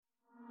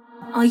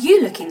Are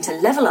you looking to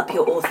level up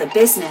your author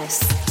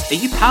business? Are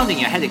you pounding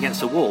your head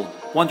against a wall,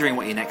 wondering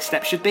what your next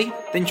step should be?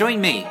 Then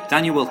join me,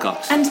 Daniel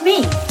Wilcox. And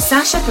me,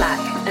 Sasha Black,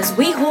 as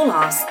we haul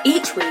ass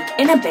each week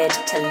in a bid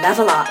to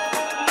level up.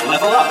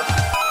 Level up!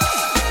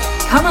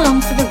 Come along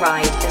for the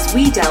ride as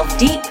we delve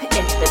deep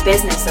into the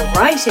business of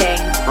writing,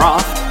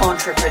 Craft,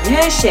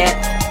 entrepreneurship,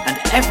 and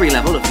every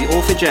level of the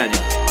author journey.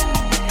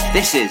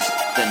 This is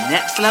the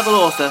Next Level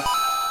Author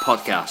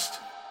Podcast.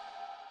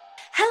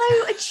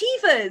 Hello,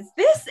 Achievers!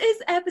 This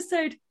is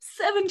episode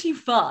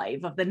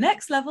 75 of the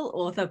Next Level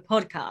Author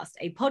Podcast,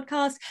 a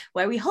podcast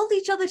where we hold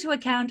each other to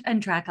account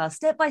and track our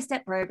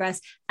step-by-step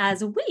progress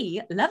as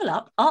we level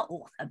up our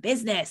author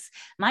business.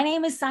 My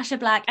name is Sasha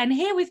Black, and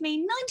here with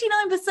me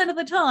 99% of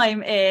the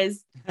time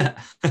is...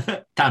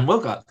 Dan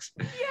Wilcox.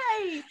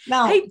 Yay!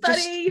 Now, hey,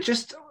 buddy!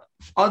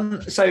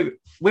 So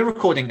we're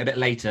recording a bit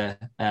later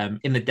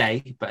in the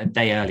day, but a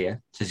day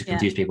earlier, so to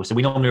confuse people. So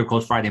we normally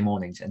record Friday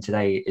mornings, and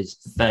today is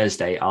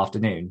Thursday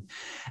afternoon.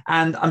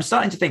 And I'm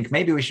starting to think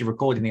maybe we should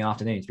record in the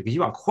afternoons because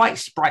you are quite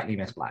sprightly,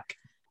 Miss Black.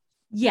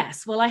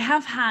 Yes, well, I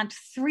have had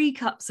 3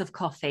 cups of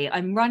coffee.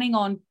 I'm running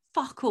on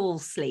fuck all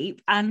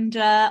sleep, and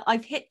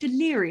I've hit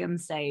delirium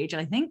stage,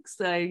 I think.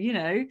 So, you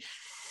know,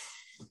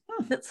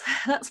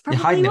 that's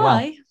probably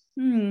why.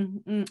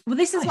 Well,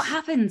 this is what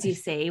happens, you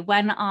see,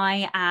 when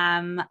I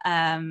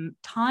am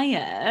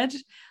tired.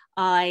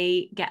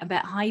 I get a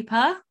bit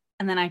hyper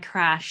and then I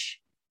crash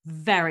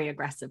very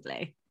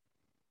aggressively.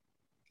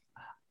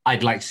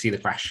 I'd like to see the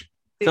crash.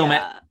 Film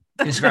it,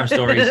 Instagram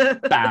stories,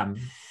 bam,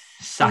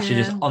 Sasha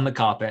just on the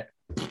carpet.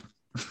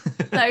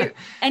 So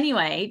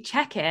anyway,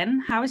 check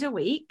in. How was your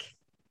week?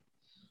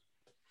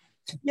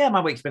 Yeah, my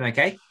week's been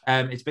okay.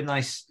 It's been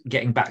nice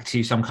getting back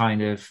to some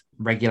kind of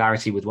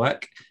regularity with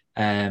work.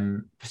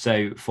 Because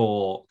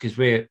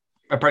we're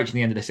approaching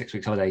the end of the 6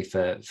 weeks holiday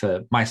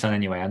for my son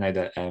anyway. I know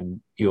that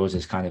yours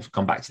has kind of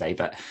gone back today,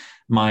 but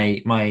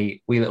my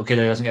wee little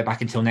kiddo doesn't get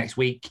back until next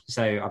week.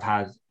 So I've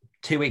had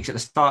 2 weeks at the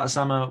start of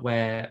summer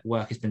where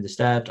work has been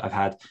disturbed. I've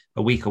had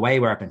a week away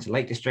where I've been to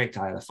Lake District.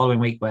 I had the following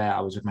week where I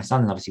was with my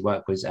son, and obviously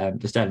work was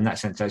disturbed in that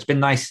sense. So it's been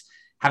nice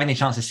having the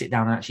chance to sit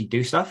down and actually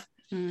do stuff.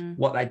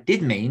 What that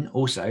did mean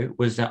also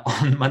was that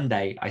on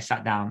Monday I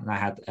sat down and I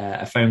had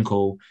a phone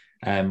call,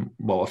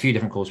 a few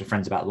different calls with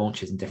friends about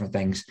launches and different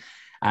things,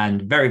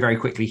 and very, very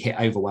quickly hit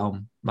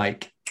overwhelm.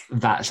 Like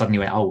that suddenly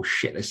went, oh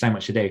shit, there's so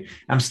much to do.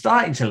 I'm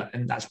starting to,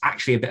 and that's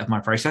actually a bit of my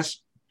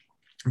process,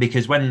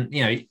 because when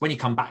you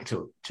come back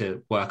to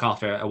work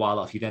after a while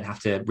off, you then have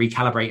to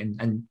recalibrate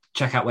and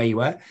check out where you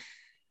were.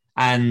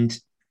 And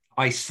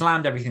I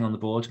slammed everything on the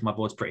board. My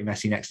board's pretty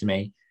messy next to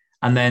me,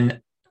 and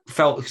then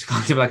felt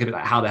kind of like a bit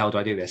like, how the hell do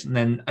I do this? And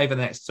then over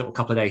the next sort of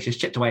couple of days, just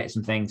chipped away at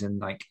some things, and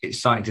like it's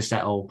starting to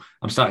settle.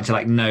 I'm starting to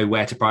like know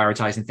where to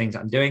prioritize and things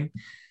that I'm doing.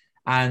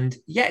 And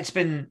yeah, it's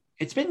been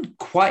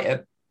quite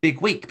a big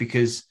week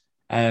because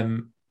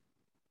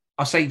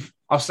I'll save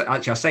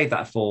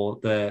that for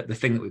the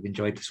thing that we've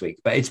enjoyed this week.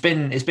 But it's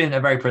been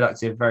a very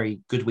productive, very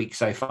good week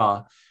so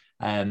far.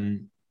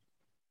 No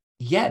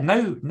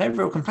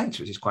real complaints,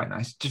 which is quite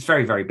nice. Just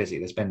very, very busy.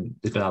 There's been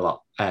a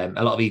lot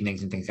of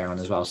evenings and things going on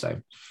as well.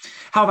 So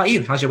how about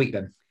you? How's your week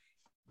been?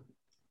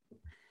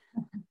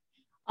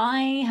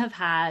 I have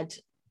had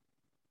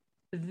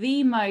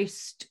the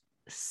most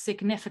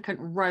significant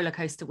roller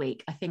coaster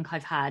week I think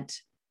I've had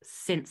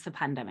since the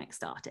pandemic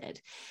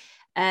started.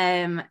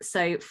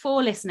 So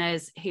for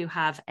listeners who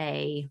have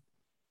a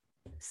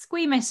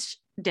squeamish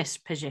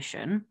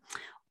disposition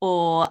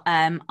or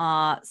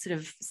are sort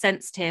of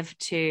sensitive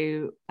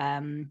to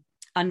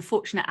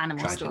unfortunate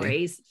animal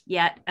stories,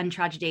 and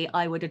tragedy,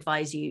 I would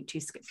advise you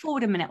to skip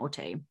forward a minute or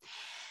two.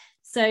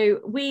 So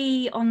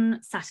we,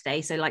 on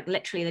Saturday, so like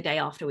literally the day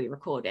after we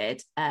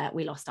recorded,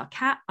 we lost our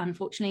cat.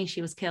 Unfortunately,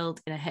 she was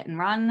killed in a hit and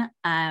run,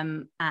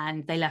 and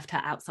they left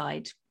her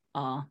outside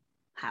our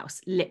house,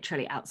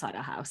 literally outside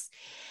our house.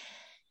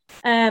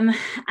 And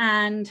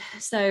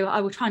so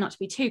I will try not to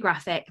be too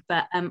graphic,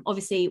 but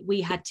obviously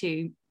we had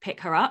to pick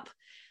her up,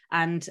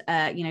 and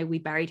we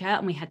buried her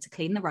and we had to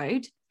clean the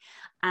road,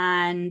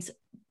 and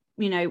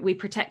we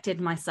protected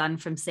my son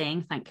from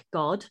seeing, thank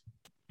God,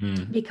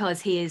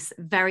 because he is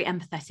very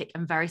empathetic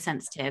and very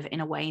sensitive in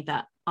a way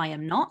that I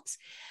am not.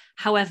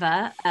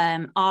 However,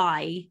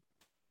 I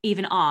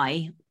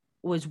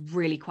was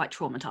really quite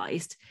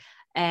traumatized,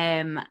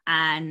 and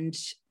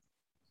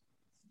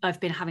I've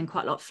been having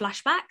quite a lot of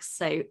flashbacks,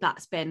 so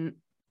that's been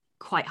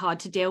quite hard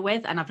to deal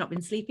with, and I've not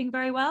been sleeping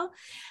very well.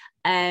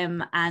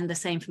 And the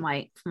same for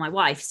my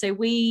wife. So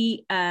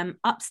we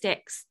up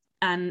sticks,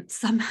 and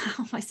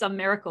somehow my son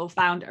Miracle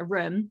found a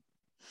room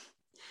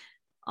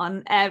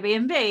on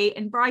Airbnb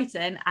in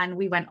Brighton, and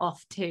we went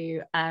off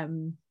to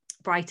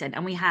Brighton,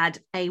 and we had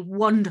a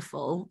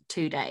wonderful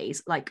 2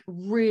 days. Like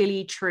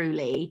really,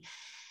 truly,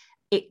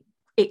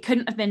 it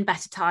couldn't have been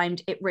better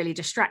timed. It really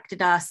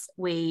distracted us.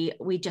 We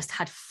just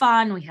had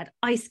fun. We had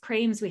ice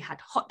creams. We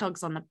had hot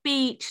dogs on the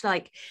beach.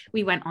 Like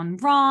we went on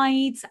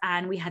rides,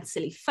 and we had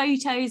silly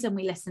photos, and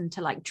we listened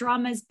to like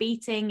drummers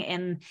beating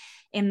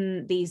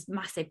in these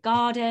massive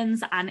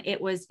gardens. And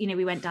it was,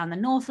 we went down the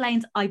North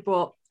Lanes. I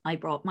brought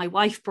My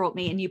wife brought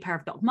me a new pair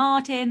of Doc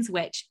Martens,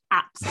 which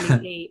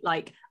absolutely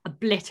like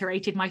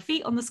obliterated my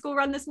feet on the school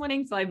run this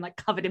morning. So I'm like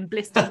covered in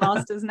blister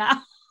masters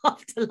now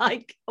after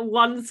like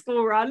one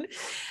school run.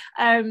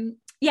 So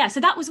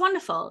that was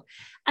wonderful.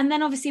 And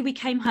then obviously we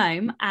came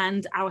home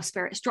and our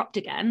spirits dropped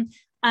again.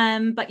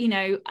 But you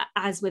know,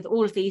 as with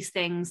all of these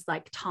things,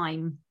 like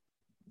time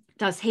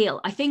does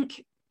heal. I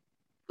think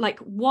like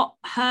what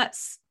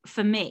hurts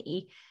for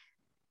me,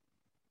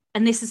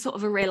 and this is sort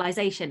of a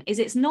realization, is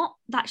it's not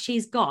that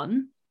she's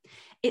gone,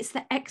 it's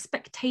the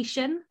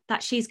expectation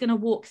that she's going to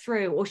walk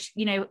through, or she's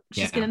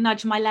going to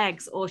nudge my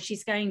legs, or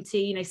she's going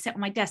to sit on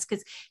my desk,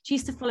 because she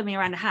used to follow me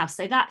around the house.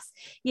 So that's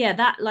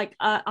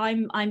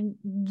I'm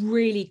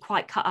really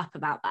quite cut up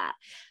about that.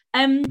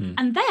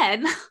 And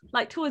then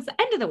like towards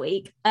the end of the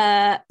week,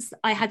 I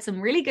had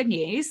some really good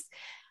news,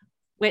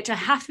 which I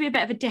have to be a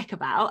bit of a dick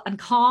about and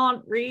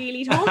can't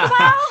really talk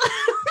about.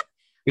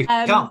 We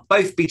can't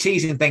both be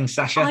teasing things,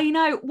 Sasha. I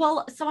know.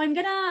 Well,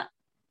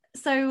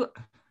 so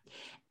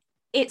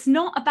it's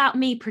not about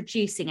me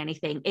producing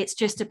anything. It's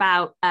just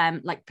about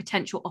like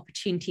potential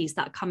opportunities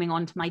that are coming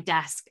onto my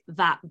desk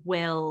that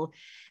will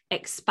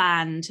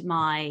expand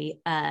my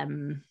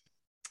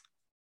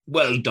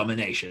world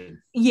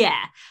domination.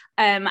 Yeah.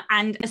 And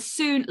as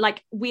soon,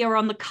 like, we are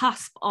on the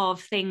cusp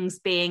of things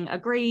being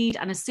agreed,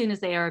 and as soon as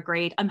they are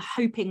agreed, I'm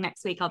hoping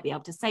next week I'll be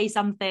able to say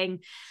something.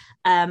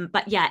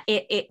 But yeah,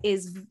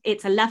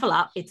 it's a level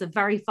up. It's a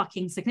very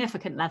fucking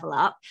significant level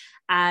up,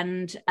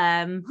 and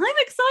I'm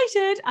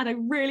excited, and I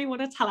really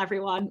want to tell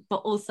everyone, but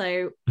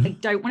also I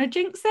don't want to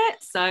jinx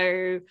it,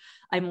 so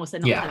I'm also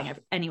not telling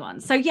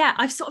anyone. So yeah,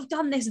 I've sort of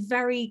done this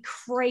very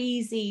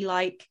crazy,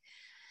 like,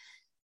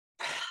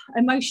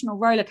 emotional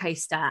roller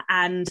coaster,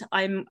 and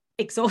I'm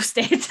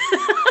exhausted.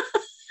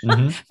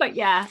 But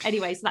yeah,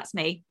 anyway, so that's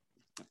me.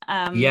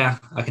 I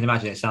can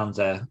imagine. It sounds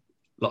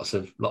lots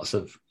of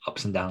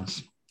ups and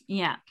downs.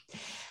 Yeah.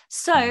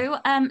 So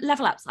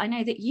level ups, I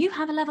know that you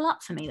have a level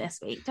up for me this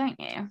week, don't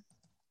you?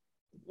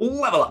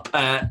 Level up.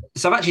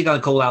 So I've actually done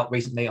a call out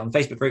recently on the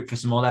Facebook group for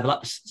some more level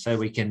ups, so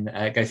we can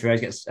go through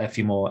those, get a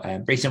few more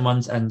recent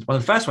ones. And one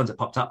of the first ones that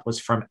popped up was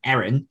from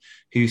Erin,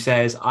 who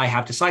says, I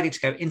have decided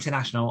to go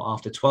international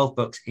after 12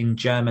 books in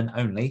German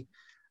only.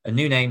 A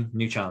new name,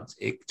 new chance.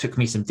 It took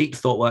me some deep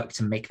thought work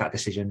to make that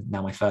decision.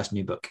 Now my first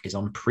new book is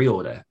on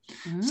pre-order.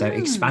 So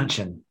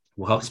expansion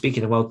will help.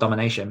 Speaking of world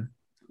domination.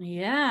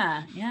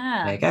 Yeah.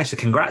 There you go. So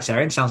congrats,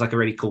 Erin. Sounds like a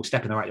really cool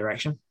step in the right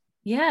direction.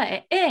 Yeah,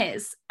 it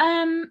is.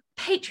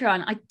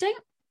 Patreon. I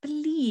don't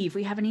believe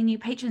we have any new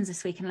patrons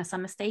this week, unless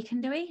I'm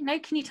mistaken, do we? No,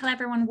 can you tell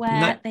everyone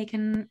where they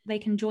can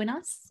join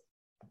us?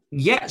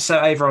 Yeah, so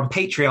over on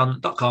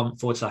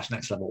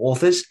patreon.com/next level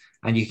authors,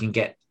 and you can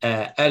get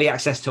early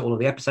access to all of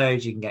the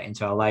episodes. You can get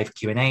into our live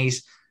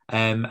Q&As.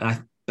 And I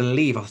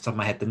believe off the top of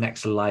my head, the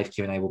next live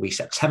Q&A will be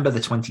September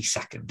the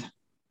 22nd.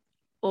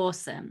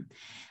 Awesome.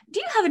 Do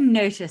you have a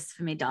notice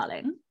for me,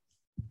 darling?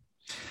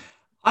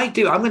 I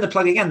do. I'm going to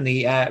plug again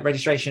the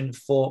registration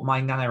for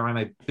my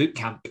NaNoWriMo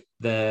bootcamp,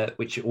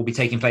 which will be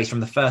taking place from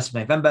the 1st of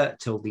November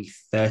till the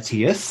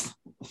 30th.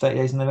 30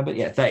 days in November?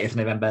 Yeah, 30th of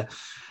November.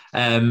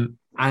 And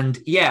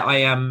yeah, I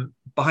am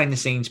behind the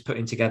scenes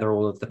putting together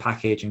all of the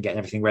package and getting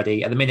everything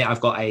ready. At the minute,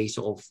 I've got a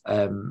sort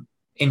of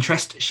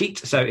interest sheet.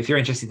 So if you're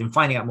interested in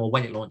finding out more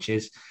when it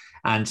launches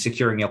and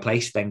securing your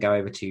place, then go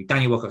over to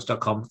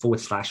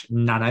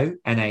danielwilcox.com/nano,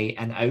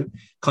 NANO,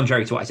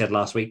 contrary to what I said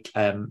last week,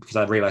 because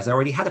I realized I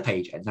already had a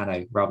page at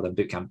Nano rather than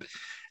Bootcamp,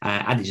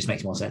 and it just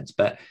makes more sense.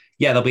 But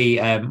yeah, there'll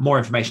be more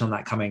information on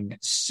that coming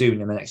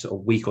soon in the next sort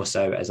of week or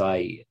so as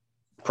I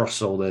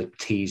cross all the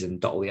T's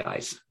and dot all the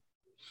I's.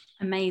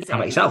 Amazing. How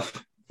about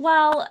yourself?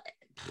 Well,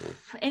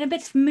 in a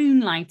bit of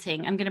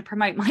moonlighting, I'm going to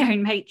promote my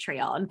own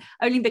Patreon,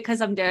 only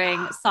because I'm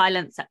doing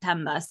Silent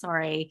September,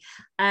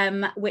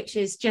 which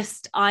is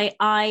just,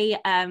 I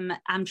am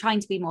trying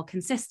to be more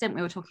consistent.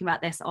 We were talking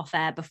about this off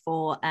air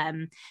before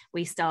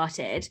we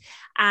started,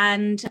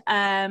 and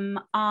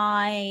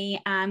I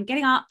am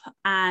getting up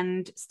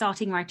and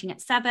starting writing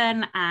at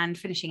 7 and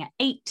finishing at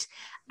 8.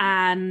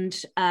 And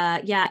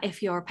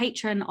if you're a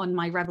patron on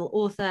my Rebel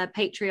Author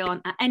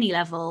Patreon at any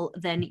level,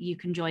 then you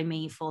can join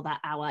me for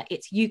that hour.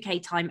 It's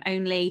UK time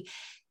only.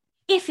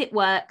 If it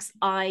works,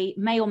 I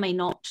may or may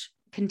not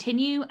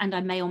continue, and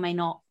I may or may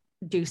not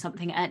do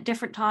something at a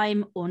different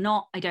time or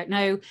not. I don't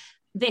know.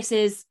 This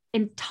is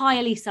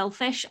entirely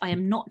selfish. I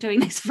am not doing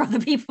this for other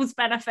people's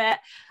benefit.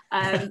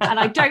 And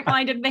I don't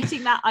mind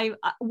admitting that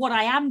what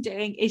I am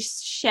doing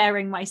is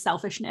sharing my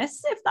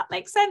selfishness, if that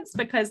makes sense,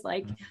 because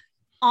like,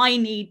 I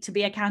need to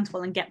be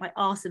accountable and get my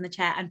arse in the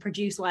chair and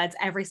produce words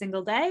every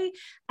single day.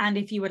 And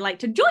if you would like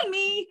to join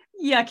me,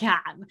 you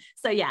can.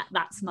 So yeah,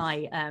 that's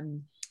my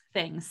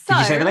thing. So, did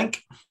you say the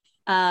link?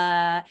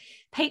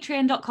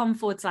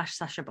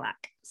 Patreon.com/Sasha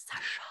Black.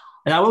 Sasha.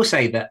 And I will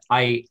say that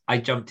I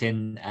jumped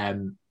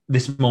in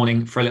this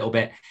morning for a little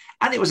bit,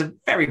 and it was a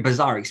very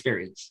bizarre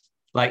experience.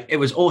 like it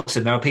was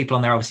awesome. There were people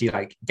on there obviously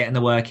like getting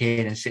the work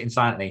in and sitting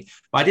silently.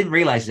 But I didn't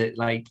realize that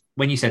like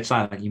when you said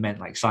silent, you meant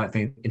like silent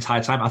the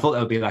entire time. I thought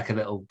there would be like a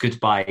little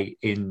goodbye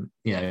in,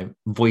 you know,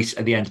 voice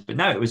at the end. But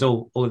no, it was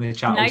all in the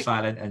chat, all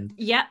silent. And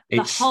yeah,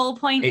 the whole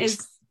point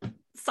is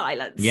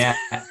silence. Yeah.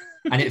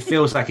 And it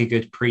feels like a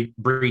good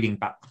breeding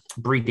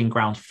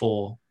ground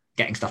for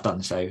getting stuff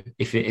done. So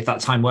if that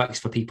time works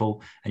for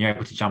people and you're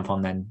able to jump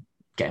on, then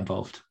get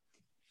involved.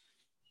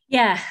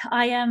 Yeah,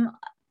 I am.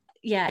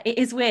 Yeah, it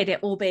is weird, it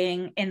all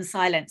being in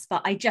silence,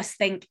 but I just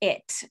think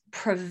it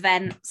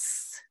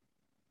prevents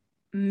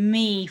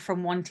me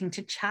from wanting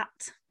to chat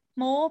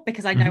more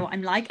because I know what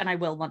I'm like and I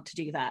will want to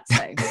do that.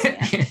 So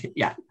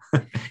yeah.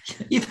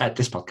 You've heard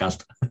this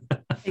podcast.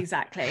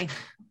 Exactly.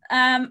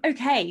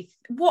 Okay,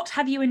 what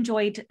have you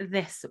enjoyed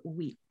this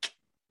week?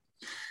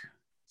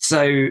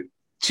 So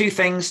 2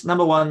 things.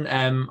 Number one,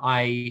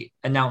 I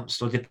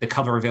announced or did the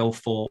cover reveal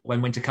for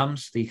When Winter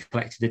Comes, the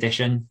collected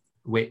edition,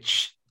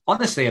 which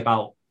honestly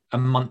about a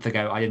month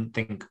ago I didn't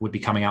think would be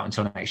coming out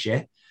until next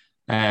year.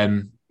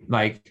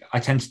 Like I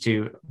tend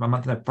to,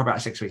 probably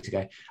about 6 weeks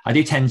ago, I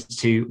do tend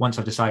to, once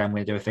I've decided I'm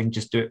going to do a thing,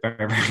 just do it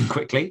very, very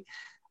quickly.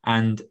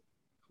 And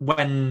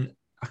when,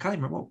 I can't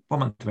even remember what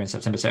month we're in,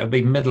 September, so it'll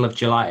be middle of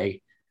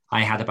July,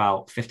 I had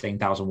about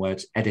 15,000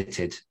 words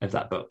edited of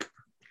that book.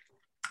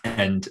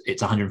 And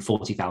it's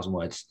 140,000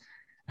 words.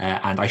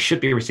 And I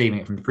should be receiving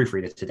it from the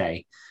proofreader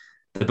today.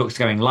 The book's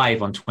going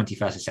live on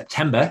 21st of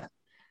September.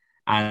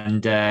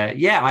 And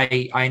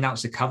I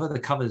announced the cover. The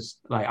cover's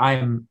like,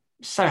 I'm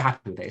so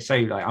happy with it. So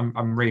like,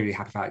 I'm really, really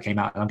happy how it came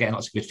out. And I'm getting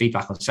lots of good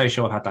feedback on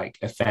social. I've had like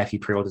a fair few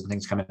pre-orders and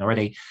things coming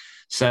already.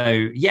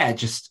 So yeah,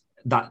 just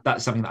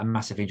that's something that I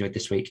massively enjoyed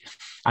this week.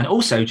 And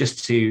also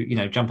just to, you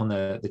know, jump on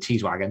the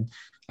tease wagon.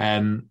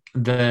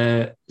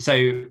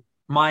 So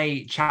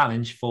my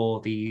challenge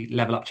for the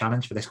Level Up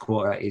challenge for this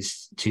quarter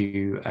is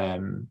to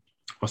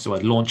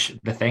launch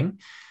the thing.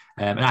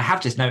 And I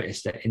have just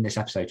noticed that in this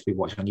episode to be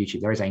watching on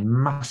YouTube, there is a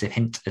massive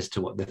hint as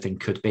to what the thing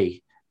could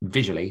be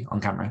visually on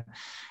camera.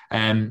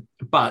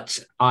 But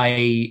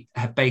I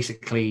have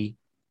basically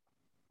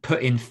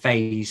put in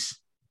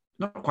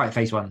not quite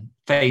phase 1,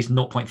 phase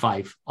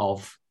 0.5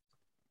 of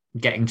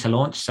getting to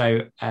launch.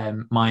 So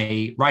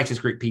my writers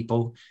group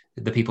people,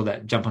 the people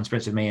that jump on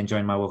sprints with me and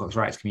join my Wilcox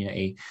Writers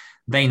community,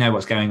 they know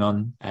what's going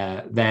on.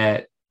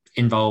 They're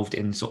involved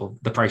in sort of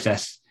the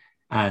process,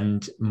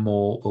 and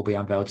more will be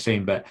unveiled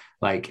soon. But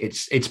like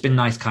it's been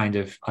nice kind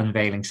of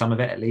unveiling some of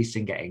it, at least,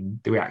 and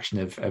getting the reaction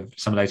of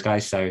some of those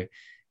guys. So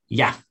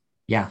yeah,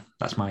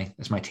 that's my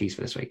tease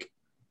for this week.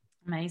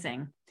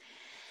 Amazing.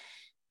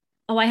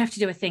 Oh, I have to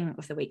do a thing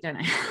of the week, don't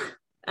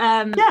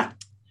I? Yeah.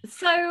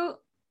 So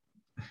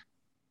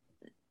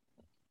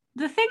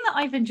the thing that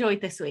I've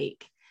enjoyed this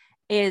week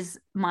is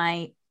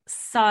my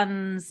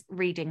son's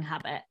reading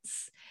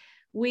habits.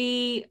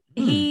 He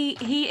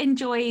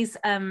enjoys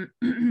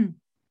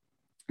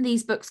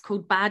these books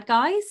called Bad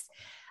Guys,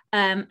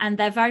 and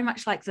they're very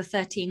much like the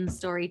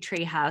 13-story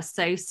treehouse,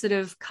 so sort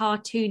of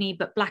cartoony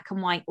but black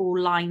and white, all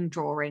line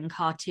drawing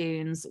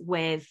cartoons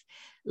with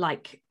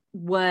like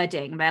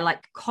wording. They're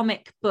like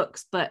comic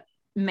books but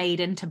made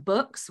into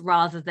books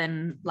rather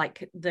than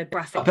like the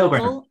graphic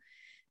novel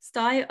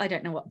style. I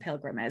don't know what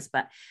Pilgrim is,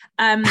 but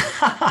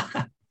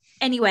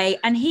anyway,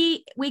 and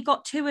we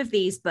got 2 of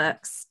these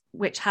books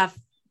which have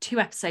 2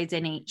 episodes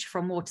in each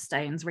from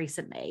Waterstones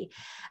recently,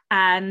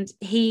 and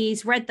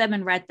he's read them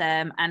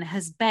and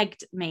has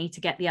begged me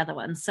to get the other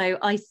one. So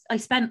I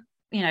spent,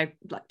 you know,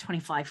 like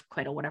 25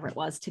 quid or whatever it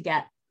was to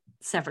get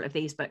several of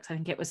these books. I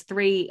think it was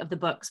 3 of the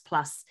books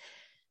plus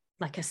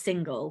like a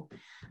single,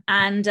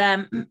 and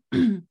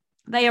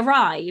they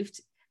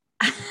arrived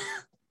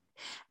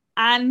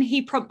and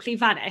he promptly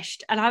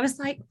vanished, and I was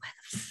like, where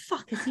the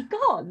fuck is he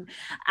gone?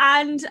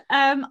 And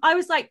I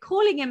was like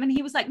calling him, and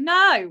he was like,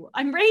 no,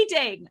 I'm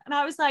reading. And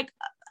I was like,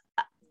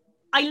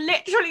 I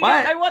literally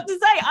don't know what to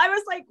say. I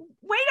was like,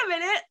 wait a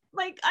minute,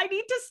 like I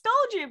need to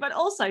scold you, but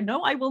also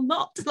no, I will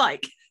not,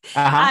 like.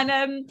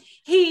 And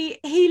he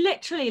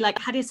literally like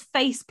had his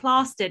face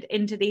plastered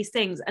into these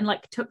things and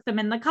like took them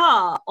in the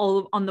car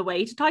all on the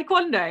way to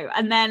Taekwondo,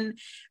 and then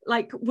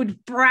like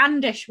would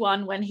brandish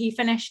one when he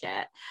finished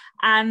it.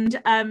 And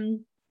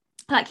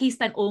like he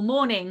spent all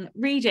morning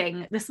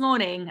reading this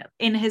morning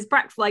in his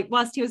breakfast, like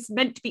whilst he was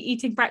meant to be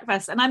eating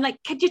breakfast, and I'm like,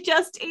 could you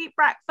just eat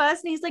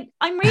breakfast? And he's like,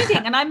 I'm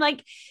reading. And I'm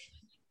like,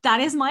 that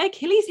is my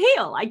Achilles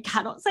heel, I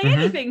cannot say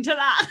anything to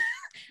that.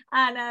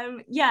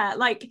 And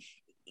like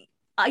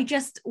I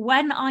just,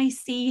 when I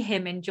see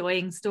him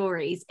enjoying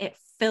stories, it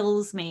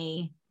fills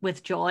me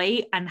with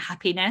joy and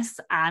happiness,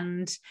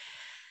 and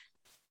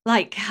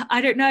like,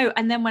 I don't know.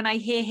 And then when I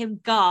hear him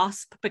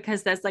gasp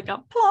because there's like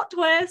a plot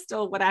twist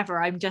or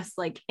whatever, I'm just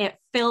like, it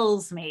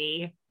fills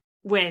me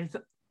with,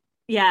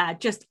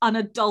 just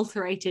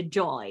unadulterated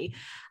joy.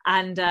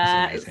 And so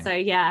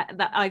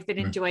that I've been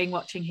enjoying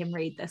watching him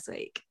read this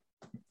week.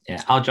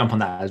 Yeah, I'll jump on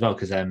that as well,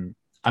 because I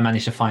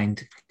managed to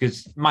find,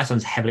 because my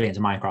son's heavily into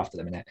Minecraft at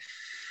the minute,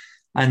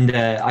 and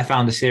I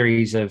found a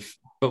series of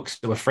books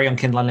that were free on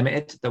Kindle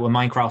Unlimited that were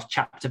Minecraft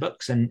chapter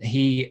books, and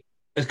he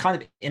was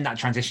kind of in that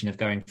transition of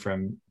going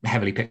from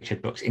heavily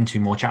pictured books into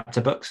more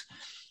chapter books.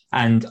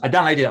 And I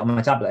downloaded it on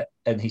my tablet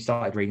and he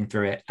started reading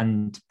through it.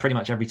 And pretty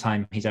much every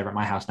time he's over at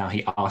my house now,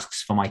 he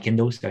asks for my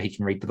Kindle so he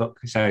can read the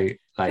book. So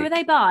like, who are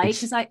they by?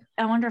 Because I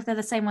wonder if they're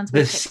the same ones.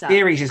 The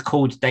series is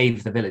called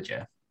Dave the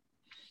Villager.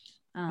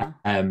 Oh.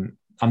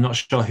 I'm not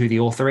sure who the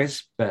author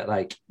is, but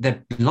like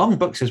they're long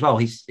books as well.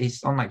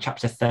 He's on like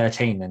chapter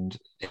 13 and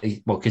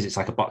because it's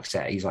like a box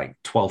set, he's like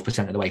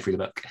 12% of the way through the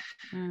book.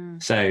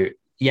 So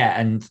yeah,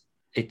 and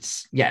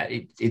it's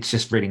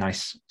just really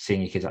nice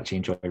seeing your kids actually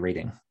enjoy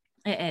reading.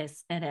 It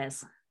is.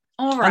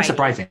 All right.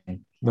 Unsurprising.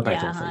 We're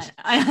both authors.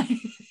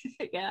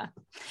 Yeah.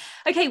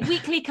 Okay,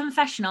 weekly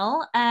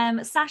confessional.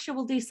 Sasha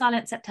will do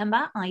Silent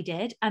September. I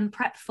did. And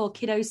prep for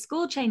kiddos'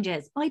 school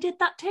changes. I did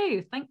that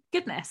too. Thank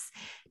goodness.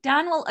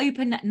 Dan will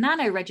open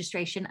Nano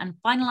registration and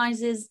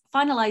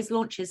finalize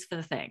launches for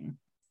the thing.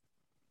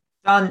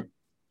 Done.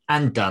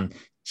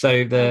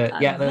 So the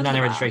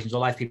Nano registrations are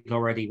live. People are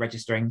already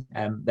registering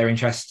their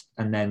interest.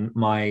 And then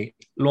my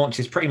launch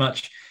is pretty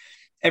much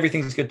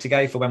everything's good to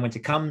go for when winter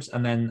comes.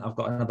 And then I've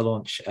got another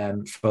launch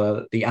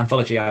for the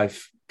anthology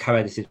I've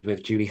co-edited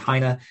with Julie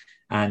Heiner,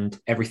 and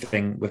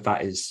everything with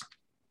that is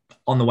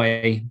on the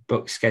way,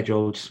 booked,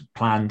 scheduled,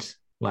 planned,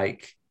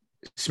 like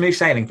smooth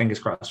sailing, fingers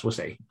crossed. We'll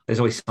see. There's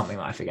always something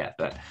that I forget,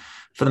 but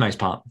for the most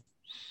part.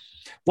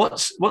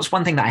 What's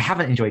one thing that I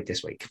haven't enjoyed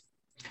this week?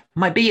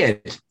 My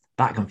beard.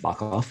 That can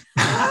fuck off.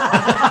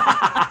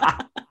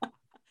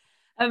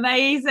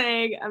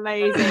 Amazing.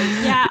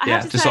 Yeah, I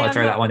have to just say, sort of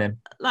throw that one in.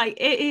 Like,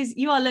 it is,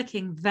 you are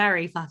looking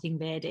very fucking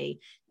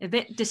beardy, a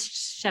bit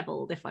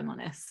disheveled, if I'm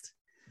honest.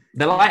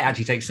 The light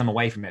actually takes some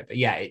away from it, but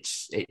yeah,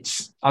 it's.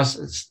 I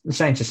was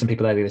saying to some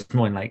people earlier this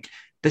morning, like,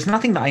 there's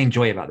nothing that I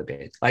enjoy about the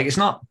beard. Like, it's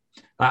not.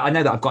 I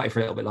know that I've got it for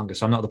a little bit longer,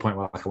 so I'm not at the point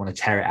where like, I want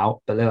to tear it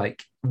out. But they're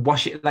like,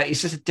 wash it. Like,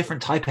 it's just a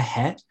different type of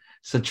hair.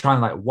 So trying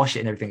to like wash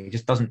it and everything, it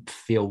just doesn't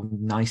feel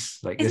nice.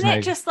 Like, isn't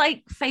it just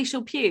like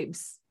facial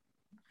pubes?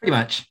 Pretty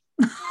much.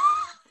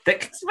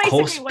 Thick,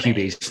 coarse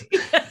pubes.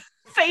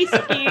 Face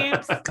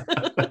pubes.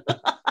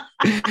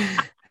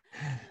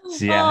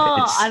 So,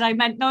 yeah, and I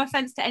meant no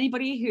offense to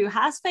anybody who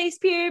has face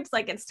pubes.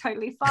 Like, it's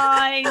totally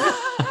fine. And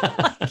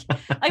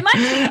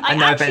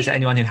no offense to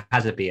anyone who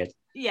has a beard.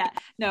 Yeah,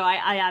 no,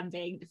 I am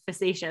being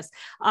facetious.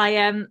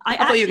 I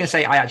thought you were going to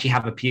say I actually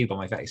have a pube on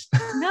my face.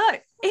 No,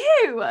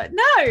 ew,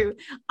 no.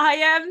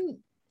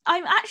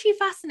 I'm actually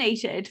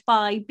fascinated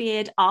by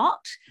beard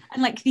art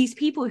and like these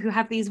people who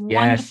have these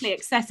wonderfully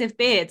excessive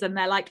beards and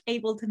they're like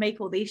able to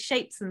make all these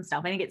shapes and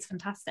stuff. I think it's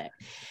fantastic.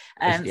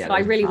 So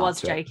I really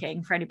was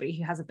joking for anybody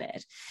who has a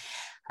beard.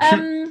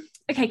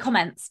 Okay,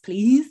 comments,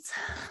 please.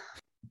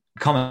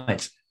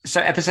 Comments.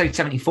 So episode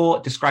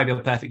 74, describe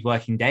your perfect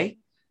working day.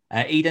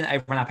 Eden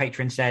over on our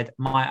Patreon said,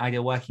 my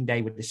ideal working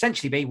day would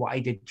essentially be what I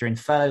did during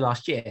furlough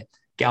last year.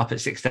 Get up at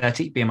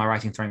 6:30, be in my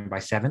writing throne by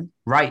 7,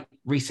 write,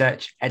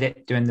 research,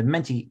 edit, doing the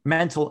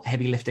mental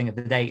heavy lifting of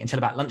the day until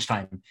about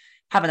lunchtime,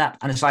 have a nap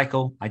and a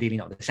cycle, ideally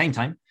not at the same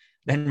time,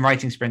 then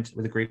writing sprint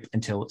with a group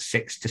until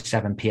 6 to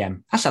 7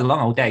 p.m. That's a long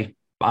old day,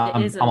 but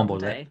I'm on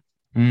board with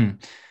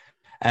it.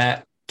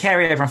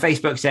 Carrie over on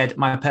Facebook said,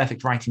 my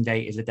perfect writing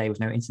day is a day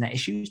with no internet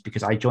issues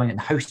because I join and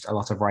host a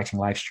lot of writing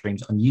live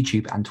streams on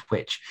YouTube and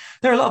Twitch.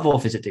 There are a lot of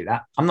authors that do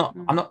that. I'm not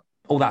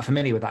all that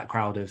familiar with that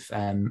crowd of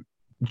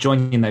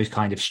joining those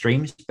kind of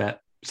streams, but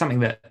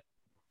something that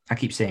I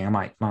keep seeing, I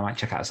might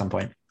check out at some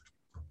point.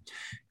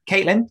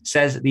 Caitlin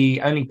says, the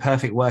only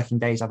perfect working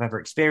days I've ever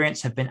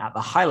experienced have been at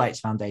the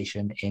Highlights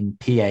Foundation in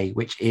PA,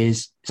 which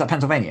is that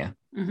Pennsylvania?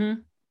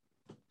 Mm-hmm.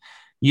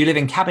 You live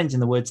in cabins in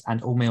the woods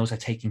and all meals are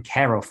taken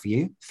care of for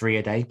you, 3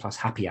 a day plus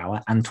happy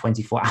hour and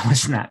 24-hour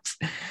snacks.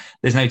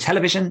 There's no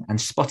television and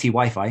spotty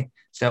Wi-Fi.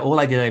 So all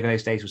I did over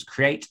those days was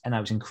create, and I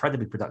was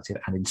incredibly productive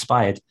and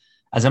inspired.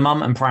 As a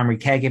mum and primary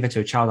caregiver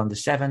to a child under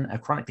 7, a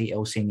chronically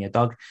ill senior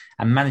dog,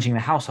 and managing the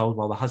household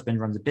while the husband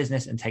runs a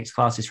business and takes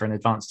classes for an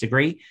advanced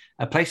degree,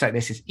 a place like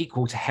this is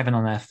equal to heaven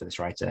on earth for this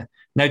writer.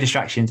 No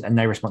distractions and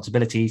no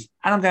responsibilities.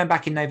 And I'm going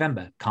back in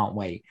November. Can't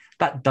wait.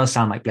 That does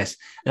sound like bliss.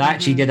 And I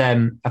actually did,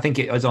 I think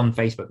it was on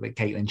Facebook that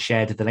Caitlin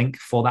shared the link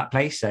for that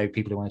place. So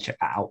people who want to check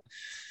that out.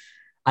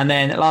 And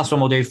then last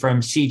one we'll do from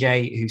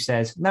CJ, who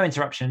says, no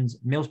interruptions,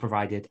 meals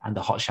provided, and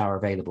a hot shower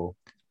available.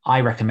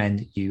 I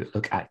recommend you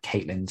look at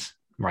Caitlin's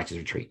writer's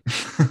retreat.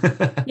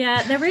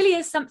 Yeah, there really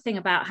is something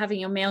about having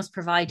your meals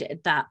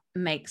provided that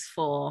makes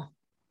for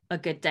a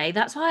good day.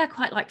 That's why I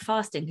quite like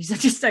fasting, because I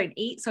just don't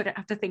eat, so I don't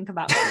have to think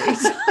about food.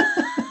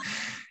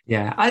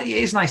 Yeah,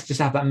 it's nice just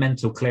to have that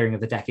mental clearing of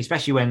the deck,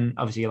 especially when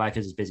obviously your life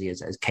is as busy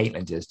as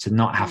Caitlin does, to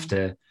not have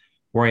to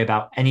worry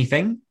about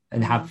anything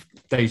and have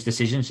those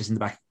decisions just in the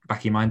back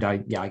of your mind. I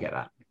get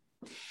that.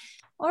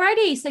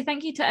 Alrighty, so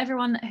thank you to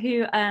everyone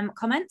who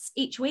comments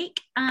each week,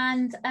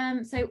 and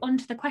so on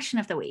to the question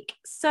of the week.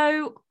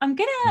 So I'm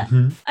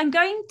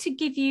going to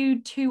give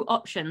you 2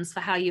 options for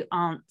how you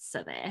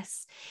answer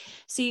this.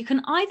 So you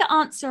can either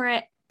answer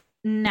it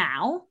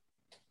now,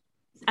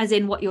 as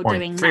in what you're Or in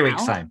doing 3 now.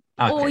 weeks' time.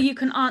 Okay. Or you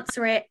can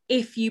answer it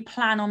if you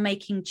plan on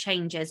making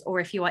changes, or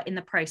if you are in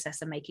the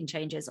process of making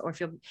changes, or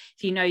if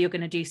you know you're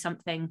going to do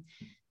something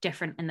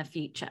different in the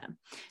future.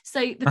 So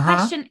the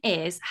question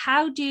is,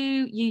 how do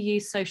you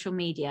use social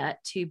media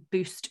to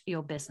boost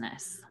your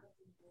business?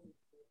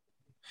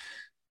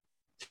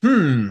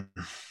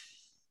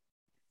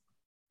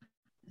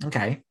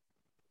 Okay.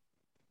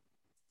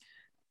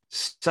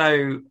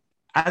 So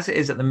as it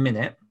is at the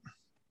minute,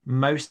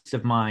 most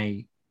of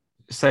my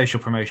social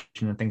promotion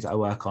and things that I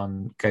work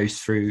on goes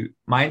through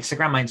my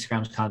Instagram. My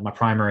Instagram is kind of my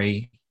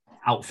primary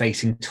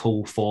out-facing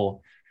tool for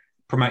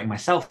promoting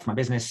myself, my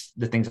business,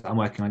 the things that I'm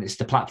working on. It's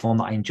the platform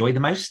that I enjoy the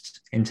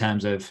most in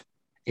terms of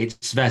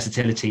its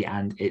versatility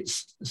and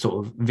its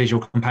sort of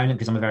visual component,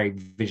 because I'm a very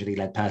visually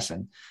led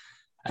person.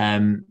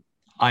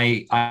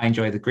 I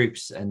enjoy the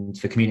groups and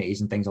the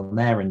communities and things on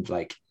there. And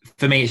like,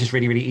 for me, it's just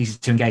really, really easy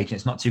to engage and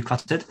it's not too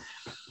cluttered.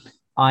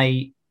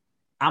 I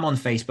am on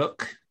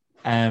Facebook.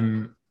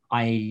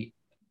 I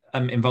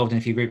am involved in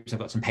a few groups. I've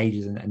got some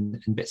pages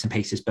and bits and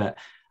pieces, but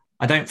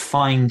I don't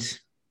find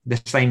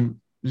the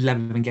same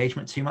level of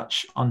engagement too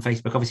much on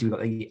Facebook. Obviously, we've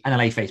got the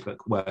NLA Facebook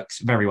works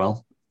very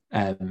well.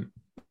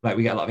 Like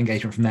we get a lot of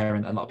engagement from there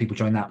and a lot of people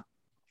join that.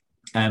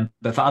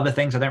 But for other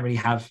things, I don't really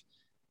have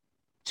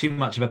too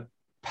much of a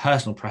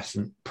personal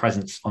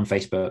presence on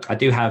Facebook. I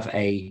do have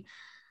a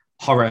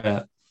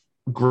horror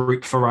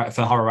group for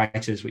horror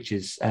writers, which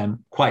is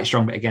quite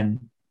strong, but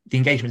again, the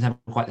engagement's never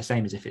quite the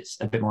same as if it's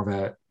a bit more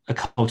of a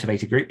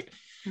cultivated group.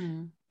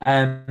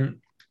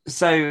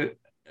 So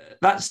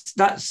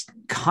that's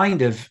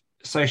kind of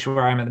social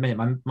where I am at the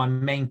minute. My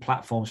main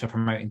platforms for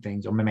promoting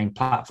things, or my main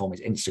platform, is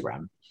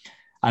Instagram,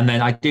 and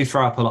then I do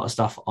throw up a lot of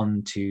stuff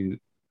onto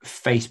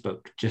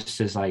Facebook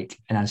just as like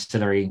an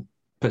ancillary,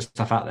 put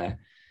stuff out there.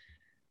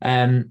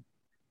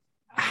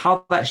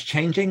 How that's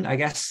changing, I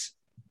guess,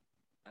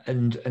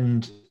 and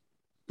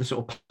the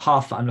sort of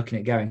path that I'm looking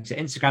at going. So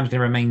Instagram's going to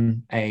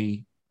remain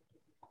a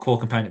core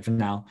component for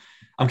now.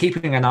 I'm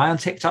keeping an eye on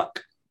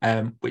TikTok,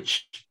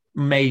 which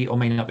may or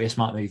may not be a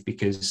smart move,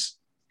 because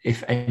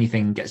if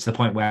anything gets to the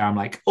point where I'm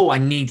like, oh, I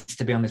need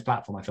to be on this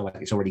platform, I feel like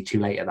it's already too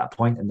late at that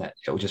point and that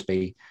it'll just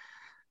be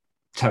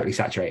totally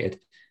saturated.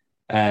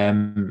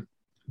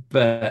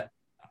 But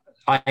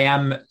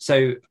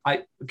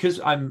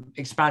because I'm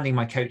expanding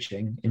my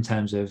coaching in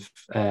terms of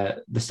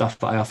the stuff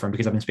that I offer, and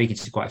because I've been speaking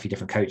to quite a few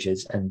different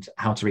coaches and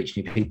how to reach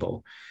new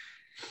people,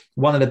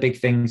 one of the big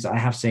things that I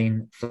have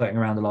seen floating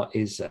around a lot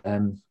is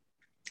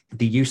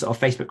the use of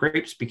Facebook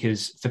groups.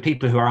 Because for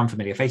people who are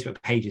unfamiliar,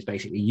 Facebook pages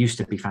basically used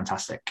to be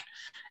fantastic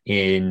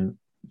in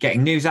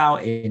getting news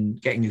out, in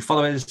getting new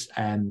followers.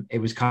 It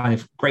was kind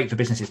of great for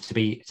businesses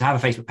to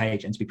have a Facebook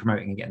page and to be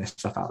promoting and getting this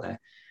stuff out there.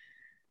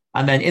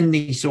 And then in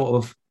the sort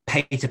of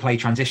pay-to-play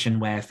transition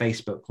where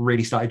Facebook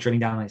really started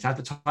drilling down on its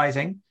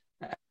advertising,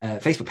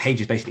 Facebook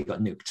pages basically got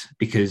nuked,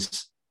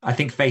 because I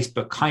think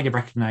Facebook kind of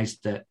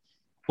recognized that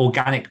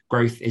organic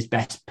growth is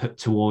best put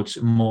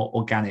towards more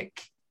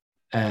organic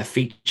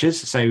features.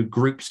 So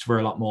groups were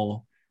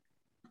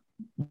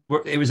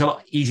it was a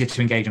lot easier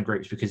to engage on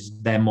groups because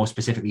they're more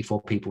specifically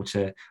for people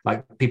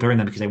people are in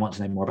them because they want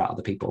to know more about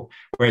other people.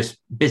 Whereas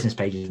business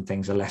pages and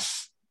things are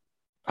less,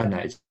 I don't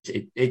know,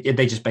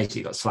 they just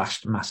basically got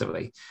slashed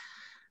massively.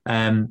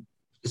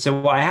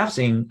 So what I have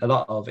seen a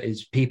lot of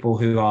is people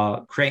who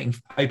are creating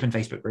open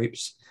Facebook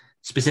groups,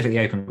 specifically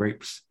open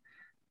groups,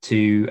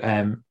 to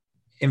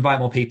invite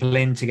more people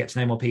in, to get to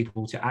know more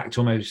people, to act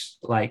almost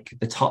like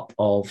the top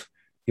of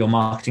your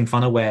marketing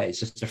funnel, where it's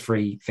just a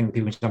free thing that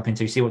people can jump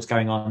into, see what's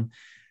going on.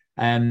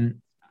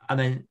 And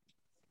then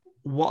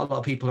what a lot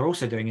of people are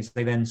also doing is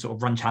they then sort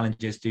of run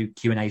challenges, do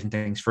Q&As and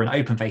things for an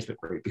open Facebook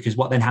group, because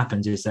what then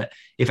happens is that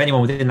if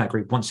anyone within that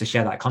group wants to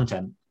share that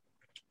content,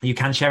 you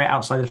can share it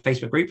outside of the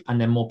Facebook group, and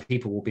then more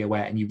people will be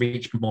aware and you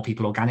reach more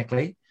people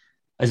organically,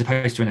 as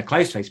opposed to in a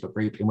closed Facebook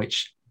group in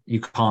which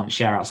you can't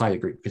share outside the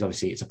group, because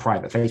obviously it's a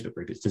private Facebook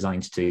group. It's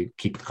designed to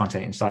keep the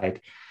content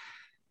inside.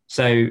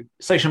 So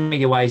social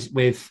media wise,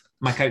 with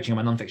my coaching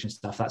and my nonfiction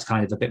stuff, that's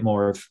kind of a bit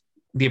more of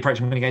the approach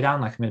I'm going to go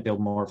down. Like I'm going to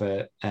build more of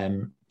a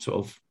sort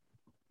of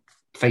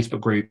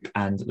Facebook group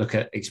and look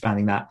at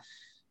expanding that.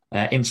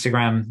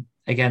 Instagram,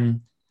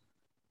 again,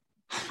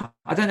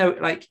 I don't know,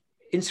 like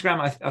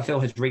Instagram, I feel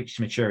has reached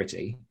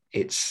maturity.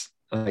 It's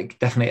like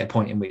definitely a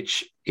point in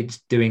which it's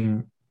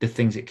doing the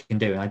things it can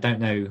do. And I don't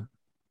know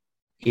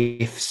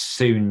if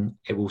soon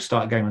it will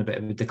start going on a bit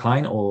of a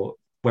decline, or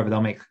whether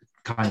they'll make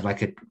kind of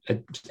like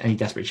any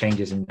desperate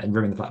changes and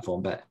ruin the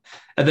platform. But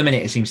at the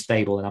minute it seems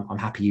stable, and I'm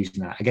happy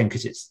using that, again,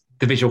 because it's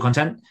the visual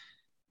content.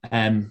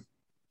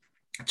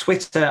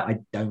 Twitter, I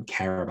don't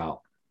care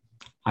about.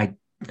 I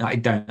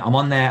don't. I'm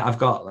on there. I've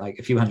got like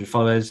a few hundred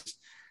followers.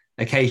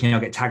 Occasionally I'll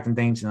get tagged in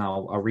things and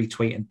I'll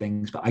retweet and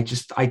things, but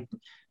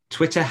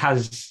Twitter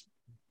has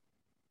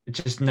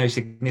just no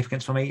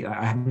significance for me.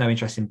 I have no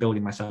interest in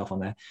building myself on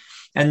there.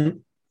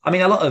 And I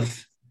mean,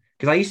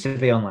 because I used to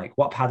be on like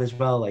Wattpad as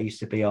well. I used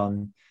to be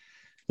on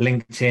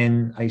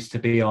LinkedIn. I used to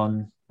be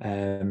on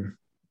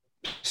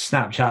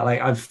Snapchat.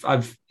 Like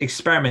I've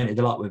experimented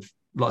a lot with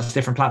lots of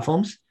different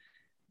platforms.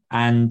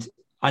 And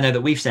I know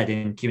that we've said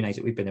in Q&As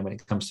that we've been in when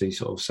it comes to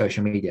sort of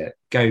social media,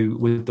 go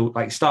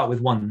with start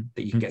with one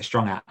that you can get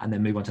strong at and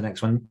then move on to the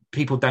next one.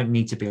 People don't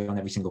need to be on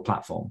every single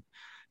platform,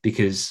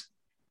 because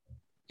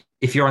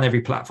if you're on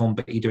every platform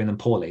but you're doing them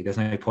poorly, there's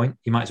no point.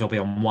 You might as well be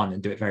on one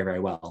and do it very, very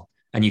well.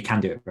 And you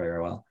can do it very,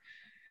 very well.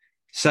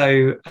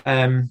 So,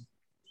 that's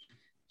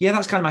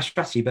kind of my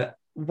strategy. But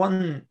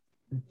one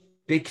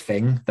big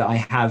thing that I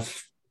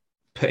have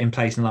put in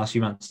place in the last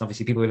few months, and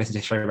obviously people who listen to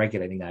the show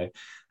regularly know,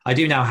 I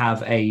do now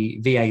have a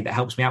VA that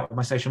helps me out with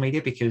my social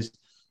media, because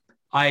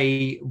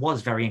I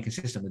was very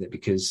inconsistent with it.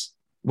 Because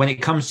when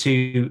it comes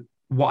to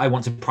what I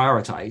want to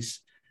prioritize,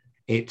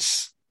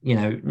 it's,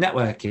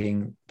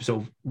 networking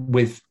sort of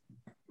with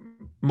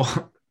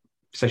more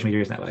social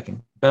media is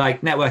networking, but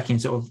like networking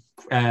sort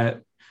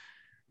of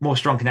more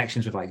strong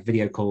connections with like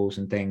video calls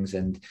and things,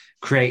 and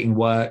creating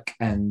work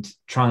and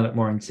trying to look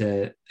more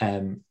into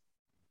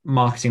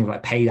marketing with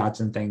like paid ads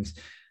and things.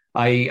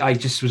 I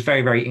just was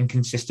very, very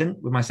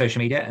inconsistent with my social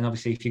media. And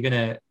obviously, if you're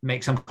going to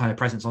make some kind of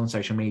presence on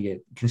social media,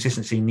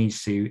 consistency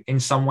needs to in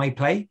some way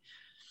play.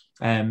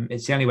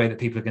 It's the only way that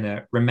people are going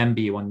to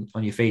remember you on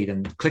your feed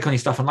and click on your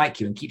stuff and like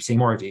you and keep seeing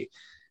more of you.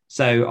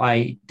 So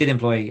I did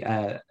employ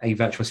a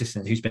virtual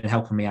assistant who's been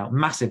helping me out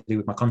massively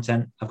with my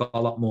content. I've got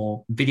a lot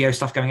more video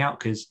stuff going out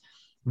because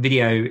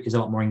video is a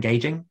lot more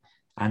engaging.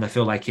 And I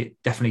feel like it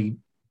definitely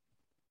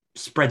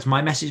spreads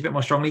my message a bit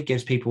more strongly,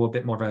 gives people a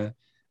bit more of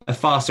a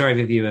faster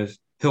overview of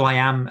who I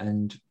am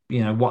and,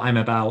 what I'm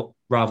about,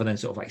 rather than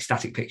sort of like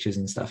static pictures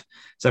and stuff.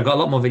 So I've got a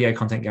lot more video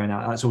content going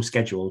out. That's all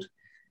scheduled.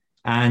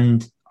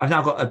 And I've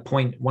now got a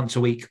point once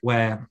a week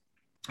where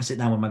I sit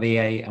down with my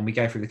VA and we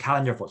go through the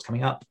calendar of what's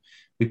coming up.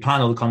 We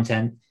plan all the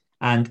content.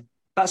 And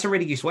that's a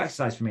really useful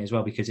exercise for me as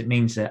well, because it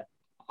means that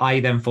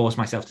I then force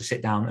myself to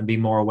sit down and be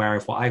more aware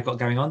of what I've got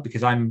going on,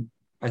 because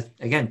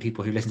again,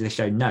 people who listen to this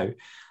show know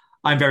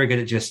I'm very good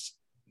at just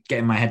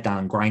getting my head down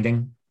and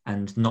grinding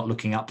and not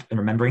looking up and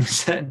remembering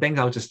certain things.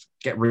 I'll just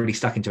get really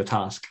stuck into a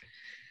task.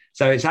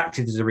 So it's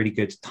acted as a really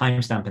good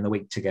timestamp in the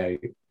week to go,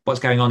 what's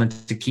going on, and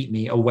to keep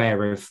me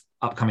aware of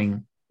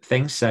upcoming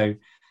things. So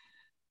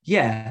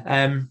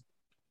I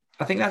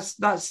think that's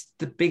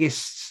the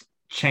biggest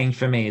change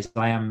for me, is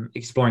I am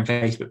exploring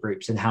Facebook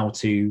groups and how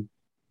to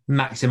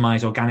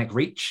maximize organic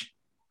reach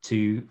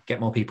to get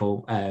more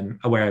people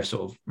aware of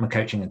sort of my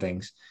coaching and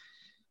things.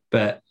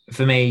 But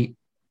for me,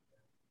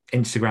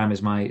 Instagram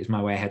is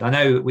my way ahead. I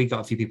know we got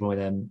a few people with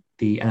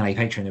the NLA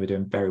Patreon who were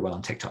doing very well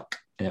on TikTok,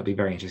 and it'll be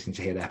very interesting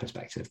to hear their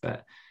perspective.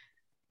 But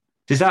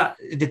did that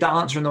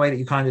answer in the way that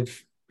you kind of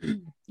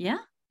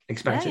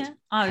expected? Yeah.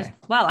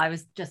 I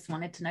was just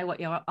wanted to know what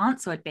your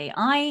answer would be.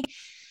 I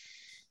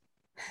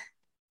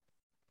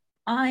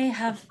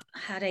have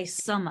had a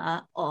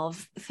summer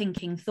of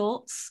thinking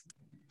thoughts,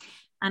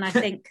 and I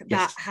think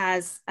that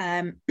has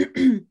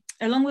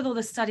along with all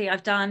the study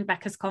I've done,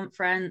 Becca's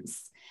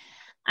conference,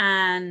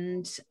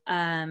 and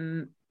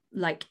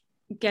like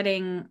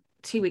getting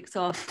 2 weeks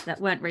off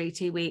that weren't really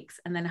 2 weeks,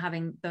 and then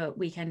having the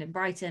weekend in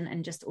Brighton,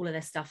 and just all of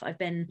this stuff, I've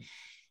been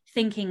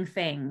thinking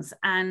things.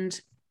 And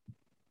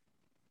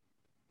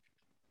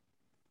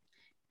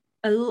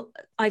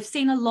I've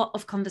seen a lot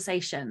of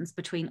conversations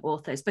between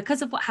authors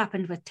because of what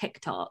happened with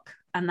TikTok,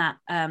 and that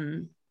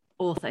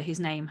author whose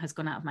name has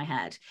gone out of my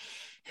head,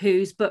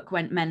 whose book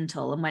went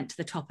mental and went to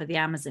the top of the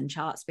Amazon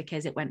charts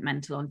because it went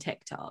mental on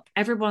TikTok.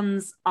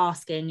 Everyone's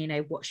asking,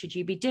 what should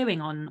you be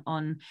doing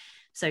on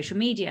social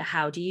media?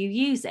 How do you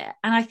use it?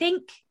 And I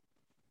think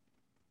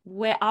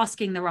we're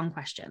asking the wrong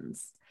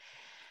questions.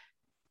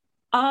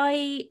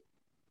 I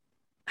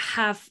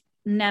have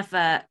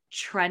never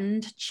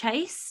trend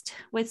chased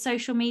with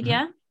social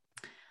media.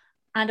 Mm-hmm.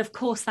 And of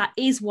course, that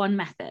is one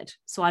method.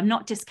 So I'm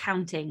not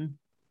discounting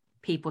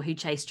people who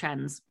chase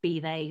trends, be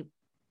they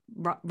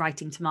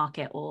writing to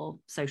market or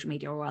social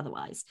media or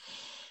otherwise.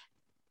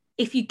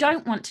 If you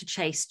don't want to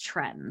chase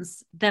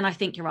trends, then I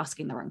think you're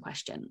asking the wrong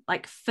question.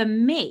 Like for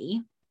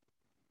me,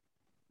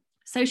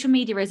 social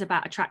media is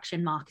about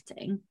attraction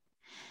marketing,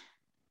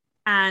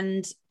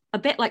 and a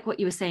bit like what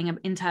you were saying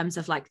in terms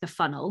of like the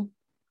funnel.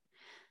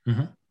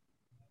 Mm-hmm.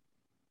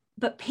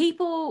 But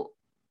people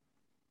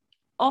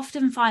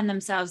often find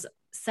themselves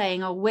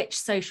saying, which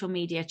social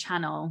media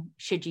channel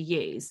should you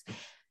use?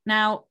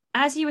 Now,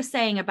 as you were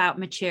saying about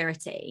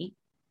maturity,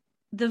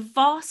 the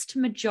vast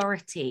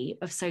majority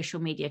of social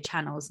media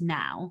channels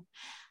now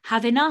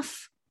have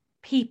enough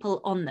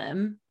people on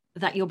them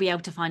that you'll be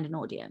able to find an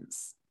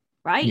audience,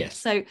 right? Yes.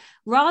 So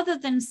rather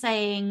than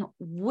saying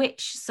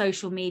which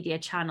social media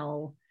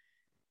channel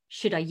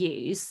should I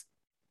use,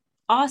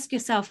 ask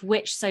yourself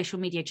which social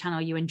media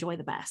channel you enjoy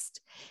the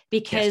best,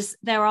 because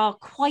there are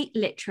quite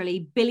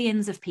literally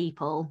billions of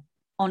people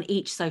on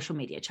each social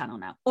media channel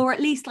now, or at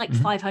least like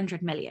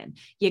 500 million.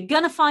 You're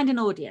going to find an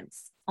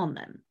audience on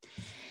them.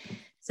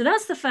 So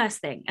that's the first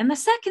thing. And the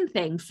second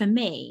thing for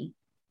me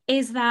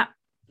is that,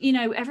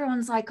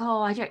 everyone's like,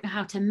 I don't know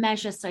how to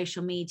measure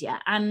social media.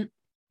 And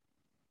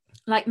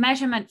like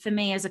measurement for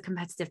me as a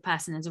competitive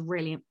person is a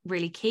really,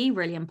 really key,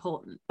 really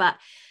important. But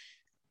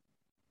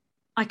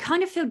I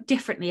kind of feel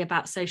differently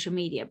about social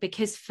media,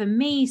 because for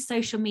me,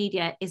 social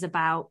media is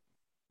about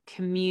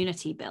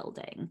community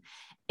building.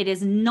 It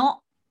is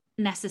not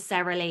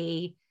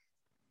necessarily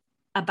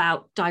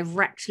about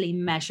directly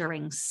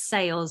measuring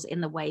sales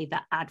in the way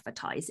that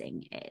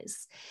advertising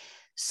is.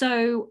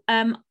 So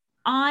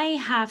I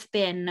have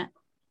been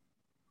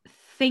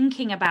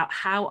thinking about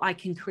how I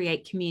can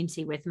create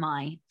community with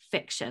my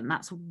fiction.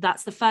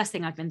 That's the first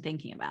thing I've been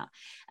thinking about.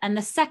 And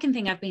the second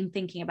thing I've been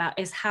thinking about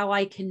is how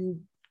I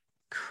can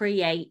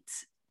create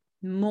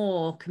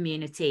more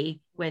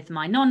community with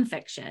my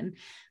nonfiction.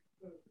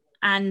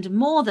 And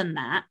more than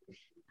that,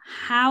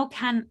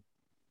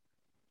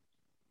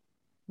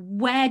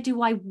 where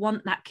do I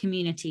want that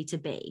community to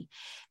be?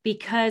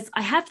 Because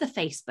I have the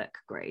Facebook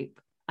group,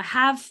 I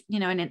have,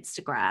 an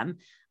Instagram,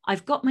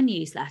 I've got my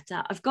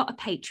newsletter, I've got a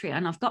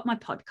Patreon, I've got my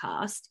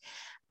podcast.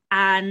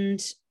 And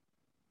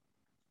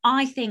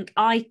I think,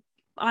 like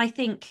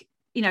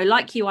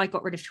you, I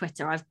got rid of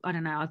Twitter. I've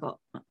got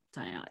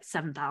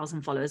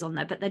 7,000 followers on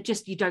there,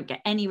 but you don't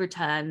get any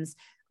returns.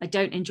 I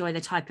don't enjoy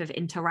the type of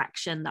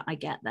interaction that I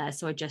get there.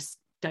 So I just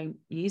don't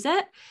use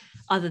it,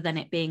 other than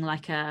it being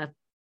like a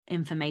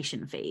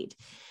information feed.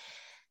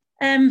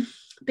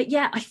 But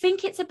yeah, I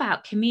think it's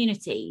about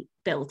community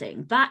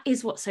building. That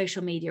is what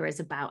social media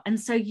is about. And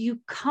so you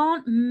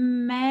can't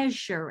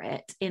measure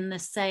it in the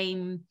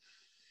same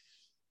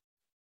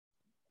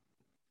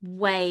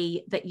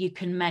way that you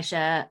can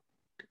measure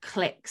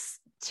clicks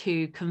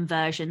to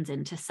conversions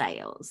into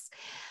sales.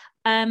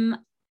 And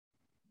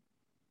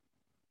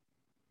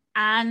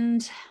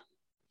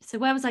so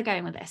where was I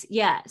going with this?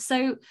 Yeah.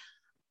 So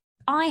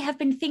I have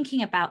been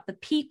thinking about the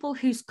people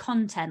whose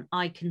content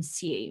I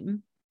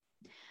consume.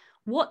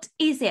 What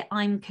is it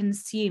I'm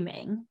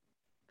consuming?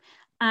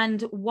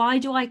 And why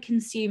do I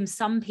consume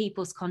some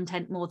people's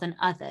content more than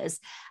others?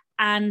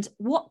 And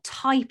what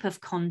type of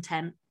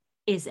content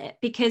is it?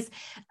 Because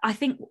I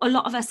think a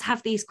lot of us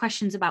have these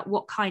questions about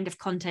what kind of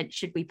content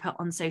should we put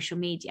on social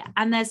media.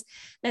 And there's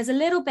a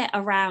little bit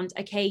around,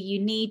 okay, you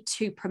need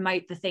to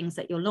promote the things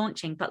that you're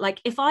launching. But like,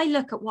 if I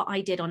look at what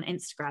I did on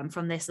Instagram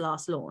from this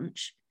last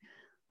launch,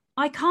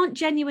 I can't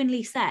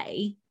genuinely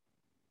say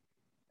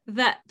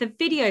that the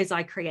videos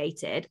I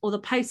created or the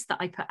posts that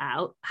I put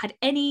out had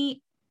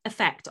any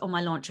effect on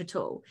my launch at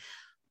all.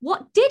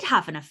 What did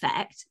have an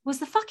effect was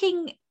the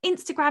fucking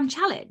Instagram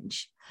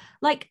challenge.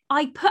 Like,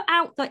 I put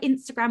out the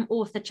Instagram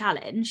author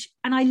challenge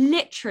and I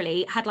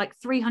literally had like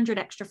 300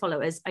 extra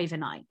followers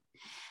overnight.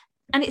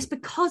 And it's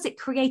because it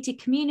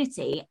created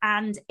community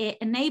and it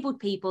enabled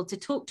people to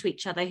talk to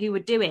each other who were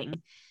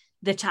doing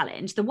the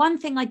challenge. The one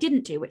thing I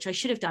didn't do, which I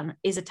should have done,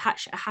 is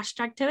attach a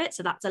hashtag to it.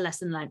 So that's a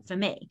lesson learned for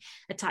me.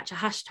 Attach a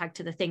hashtag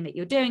to the thing that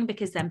you're doing,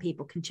 because then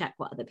people can check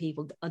what other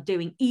people are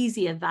doing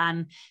easier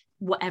than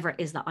whatever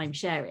it is that I'm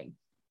sharing.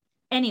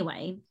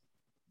 Anyway,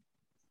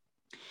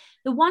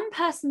 the one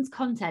person's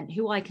content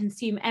who I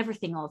consume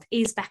everything of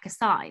is Becca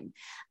Syme.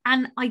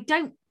 And I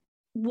don't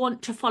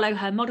want to follow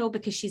her model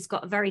because she's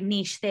got a very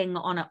niche thing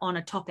on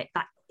a topic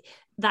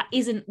that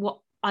isn't what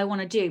I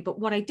want to do. But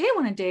what I do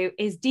want to do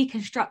is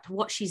deconstruct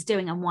what she's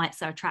doing and why it's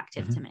so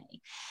attractive to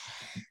me.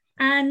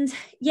 And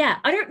yeah,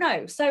 I don't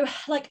know. So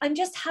like, I'm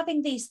just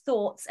having these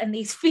thoughts and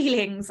these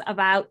feelings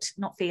about,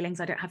 not feelings,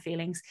 I don't have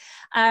feelings.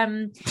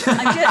 I'm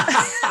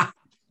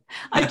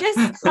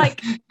just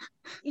like,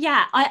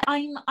 yeah,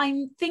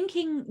 I'm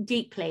thinking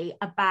deeply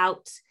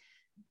about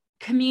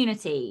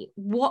community,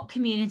 what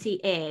community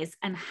is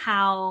and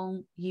how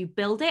you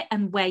build it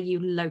and where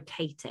you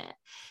locate it.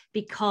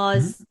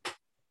 Because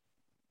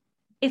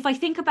if I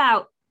think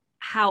about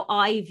how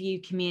I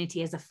view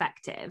community as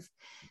effective,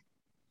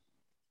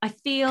 I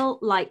feel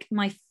like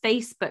my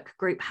Facebook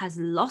group has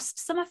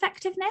lost some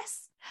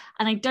effectiveness.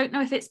 And I don't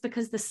know if it's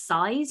because the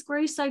size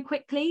grew so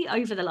quickly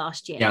over the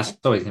last year. Yeah, it's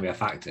always going to be a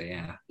factor,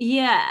 yeah.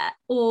 Yeah,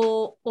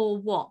 or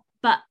what.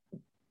 But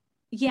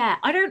yeah,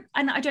 I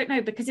don't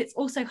know, because it's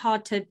also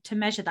hard to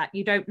measure that.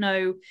 You don't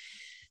know.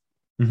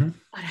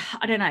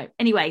 I don't know.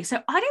 Anyway, so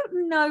I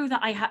don't know that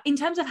I have, in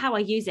terms of how I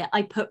use it,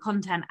 I put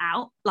content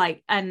out,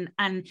 like, and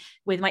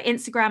with my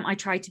Instagram, I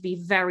try to be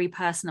very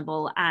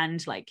personable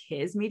and like,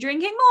 here's me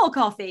drinking more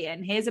coffee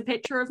and here's a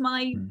picture of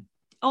my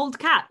old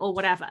cat or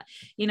whatever,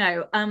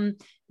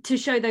 to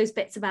show those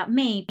bits about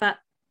me. But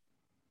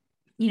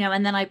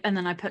and then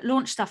I put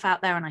launch stuff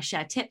out there and I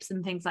share tips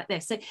and things like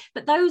this. So,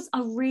 but those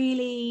are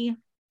really,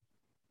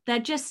 they're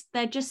just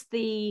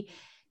the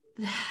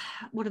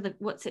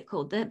what's it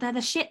called? They're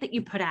the shit that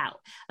you put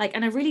out. Like,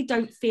 and I really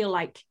don't feel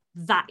like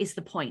that is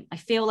the point. I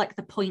feel like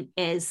the point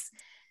is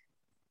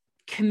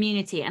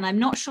community. And I'm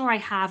not sure I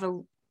have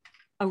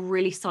a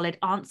really solid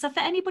answer for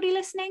anybody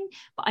listening,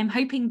 but I'm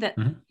hoping that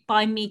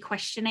by me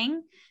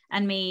questioning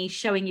and me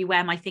showing you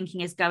where my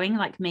thinking is going,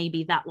 like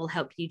maybe that will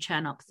help you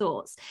churn up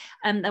thoughts.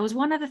 There was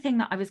one other thing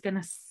that I was going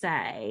to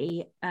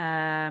say.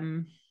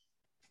 No,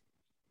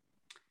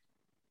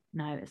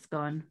 it's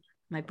gone.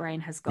 My brain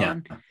has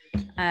gone.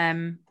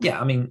 Yeah.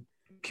 I mean,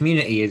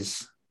 community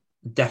is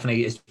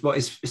definitely is what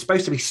is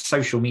supposed to be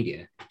social media.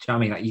 Do you know what I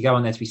mean? Like you go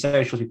on there to be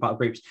social, to be part of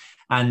groups.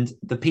 And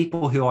the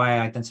people who I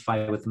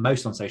identify with the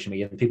most on social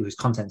media, the people whose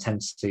content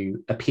tends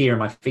to appear in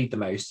my feed the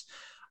most,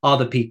 are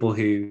the people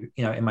who,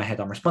 in my head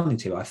I'm responding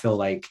to. I feel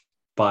like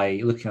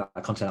by looking at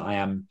that content, I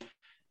am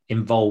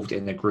involved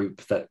in a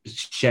group that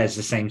shares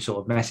the same sort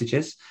of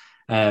messages.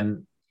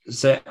 And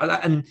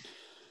I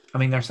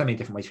mean, there are so many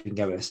different ways we can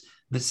go with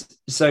this.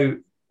 So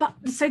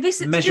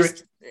this is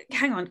just,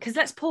 hang on, because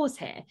let's pause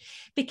here,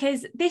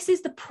 because this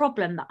is the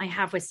problem that I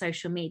have with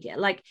social media.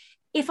 Like,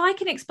 if I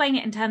can explain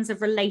it in terms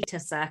of relator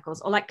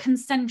circles or like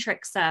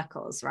concentric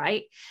circles,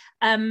 right?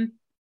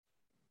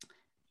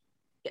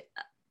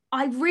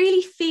 I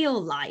really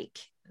feel like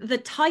the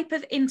type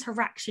of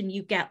interaction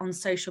you get on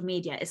social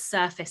media is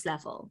surface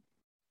level,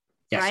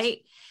 yes.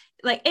 Right?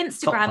 Like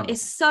Instagram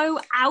is so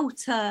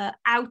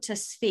outer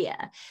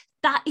sphere.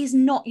 That is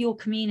not your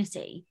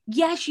community.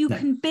 Yes, you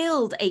can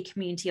build a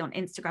community on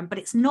Instagram, but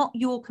it's not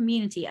your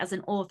community as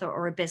an author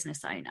or a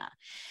business owner.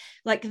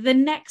 Like the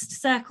next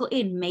circle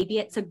in, maybe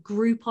it's a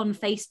group on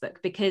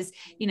Facebook because,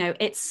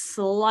 it's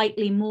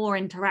slightly more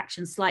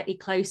interaction, slightly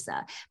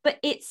closer, but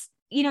it's,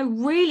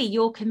 really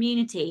your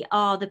community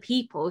are the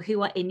people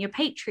who are in your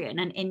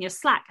Patreon and in your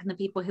Slack and the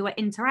people who are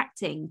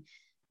interacting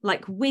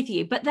like with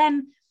you. But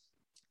then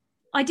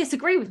I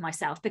disagree with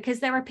myself because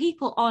there are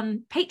people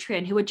on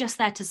Patreon who are just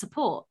there to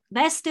support.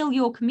 They're still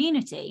your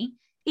community,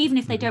 even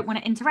if they don't want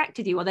to interact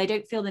with you or they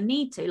don't feel the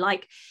need to.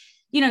 Like,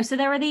 so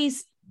there are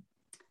these,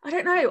 I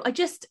don't know, I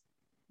just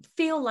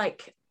feel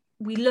like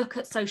we look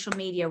at social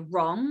media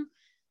wrong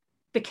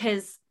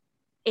because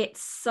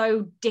it's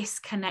so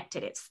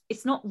disconnected.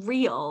 It's not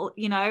real,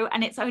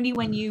 and it's only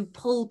when you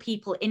pull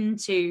people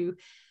into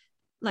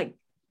like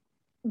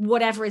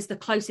whatever is the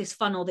closest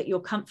funnel that you're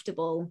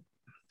comfortable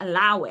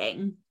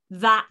allowing,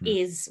 that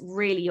is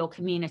really your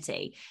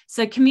community.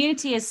 So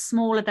community is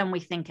smaller than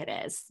we think it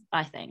is,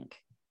 I think.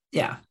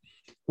 Yeah.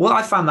 Well,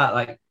 I found that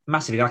like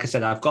massively. Like I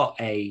said, I've got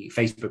a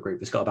Facebook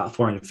group that's got about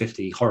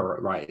 450 horror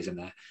writers in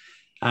there.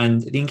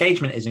 And the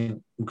engagement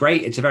isn't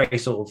great. It's a very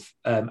sort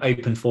of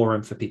open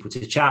forum for people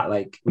to chat.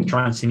 Like we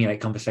try and simulate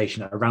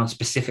conversation around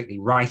specifically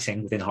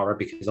writing within horror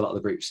because a lot of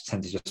the groups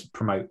tend to just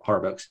promote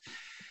horror books.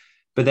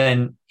 But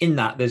then in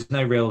that, there's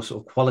no real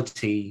sort of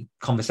quality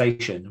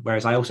conversation.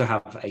 Whereas I also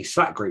have a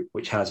Slack group,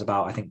 which has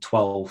about, I think,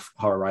 12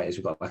 horror writers.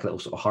 We've got like a little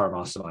sort of horror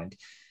mastermind.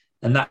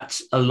 And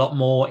that's a lot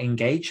more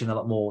engaged and a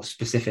lot more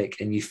specific.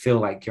 And you feel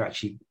like you're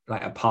actually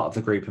like a part of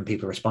the group and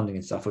people are responding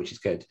and stuff, which is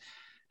good.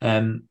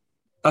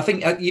 I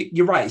think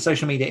you're right.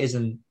 Social media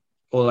isn't,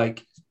 or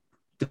like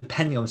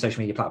depending on the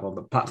social media platform,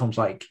 but platforms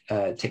like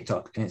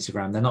TikTok and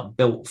Instagram, they're not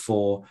built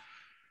for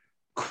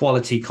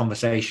quality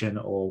conversation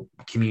or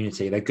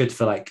community. They're good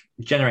for like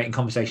generating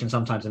conversation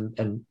sometimes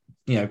and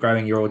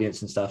growing your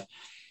audience and stuff.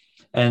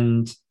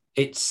 And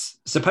it's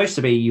supposed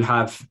to be, you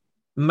have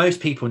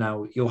most people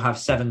now, you'll have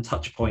 7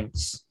 touch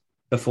points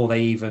before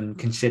they even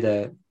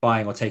consider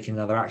buying or taking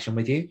another action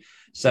with you.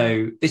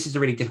 So this is a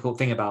really difficult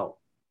thing about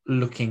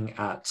looking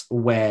at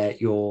where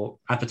your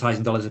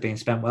advertising dollars are being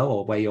spent well,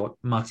 or where your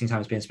marketing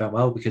time is being spent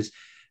well, because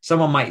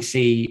someone might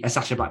see a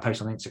Sacha Black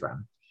post on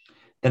Instagram,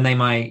 then they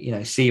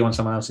might, see you on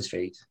someone else's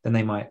feed. Then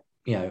they might,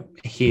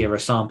 hear a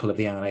sample of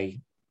the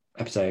anime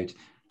episode.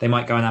 They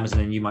might go on Amazon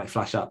and you might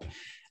flash up.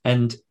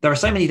 And there are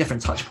so many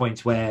different touch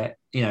points where,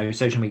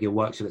 social media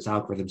works with its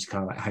algorithms to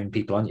kind of like hone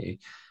people on you.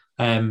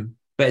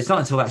 But it's not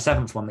until that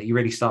 7th one that you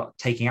really start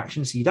taking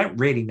action. So you don't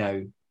really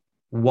know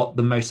what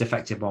the most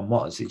effective one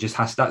was. It just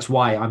has, that's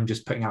why I'm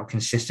just putting out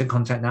consistent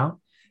content now.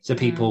 So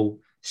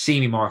people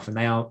see me more often.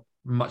 They are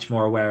much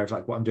more aware of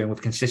like what I'm doing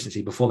with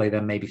consistency before they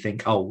then maybe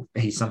think, oh,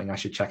 he's something I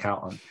should check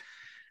out on.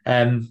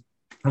 And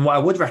what I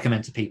would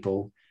recommend to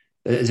people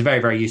as a very,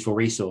 very useful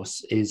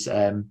resource is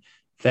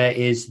there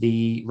is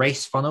the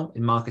RACE funnel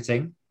in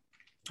marketing,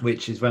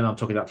 which is, when I'm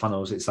talking about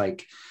funnels, it's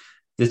like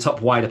the top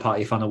wider part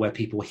of your funnel where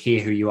people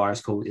hear who you are.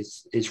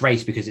 It's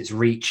RACE because it's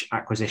reach,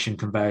 acquisition,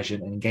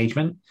 conversion, and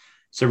engagement.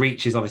 So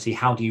reach is obviously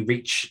how do you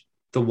reach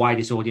the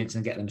widest audience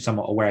and get them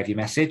somewhat aware of your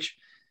message.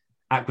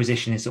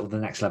 Acquisition is sort of the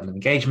next level of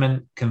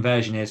engagement.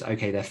 Conversion is,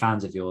 okay, they're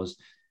fans of yours.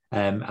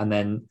 And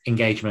then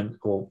engagement,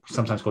 or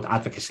sometimes called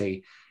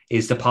advocacy,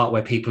 is the part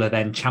where people are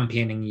then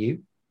championing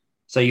you.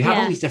 So you have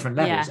all these different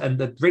levels. Yeah. And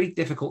the really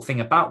difficult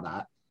thing about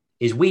that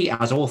is we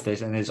as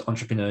authors and as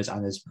entrepreneurs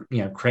and as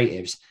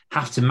creatives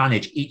have to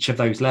manage each of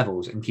those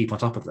levels and keep on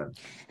top of them.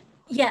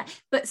 Yeah,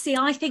 but see,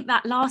 I think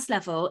that last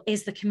level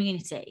is the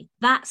community.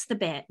 That's the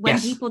bit when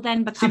people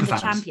then become the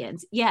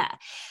champions. Yeah.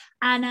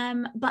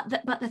 And but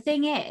the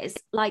thing is,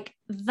 like,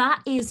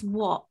 that is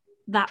what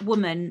that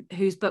woman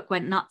whose book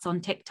went nuts on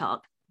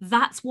TikTok,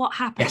 that's what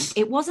happened. Yes.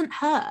 It wasn't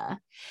her.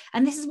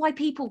 And this is why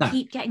people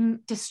keep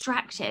getting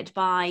distracted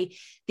by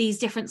these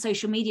different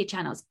social media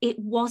channels. It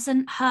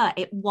wasn't her.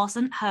 It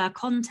wasn't her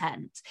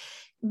content.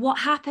 What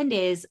happened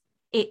is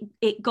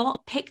it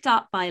got picked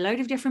up by a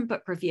load of different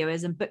book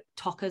reviewers and book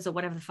talkers or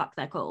whatever the fuck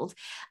they're called.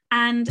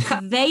 And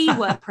they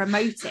were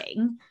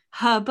promoting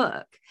her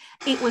book.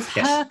 It was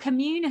her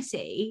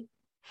community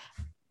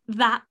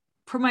that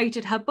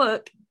promoted her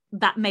book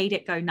that made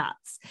it go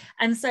nuts.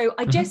 And so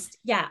I just,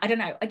 I don't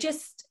know.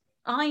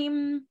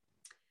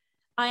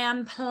 I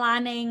am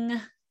planning.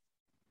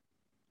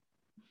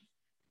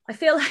 I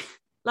feel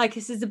like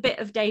this is a bit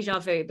of deja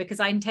vu because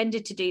I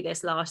intended to do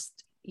this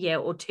last year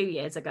or 2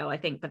 years ago, I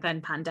think, but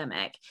then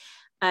pandemic.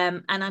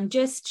 And I'm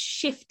just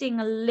shifting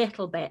a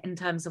little bit in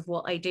terms of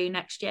what I do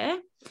next year.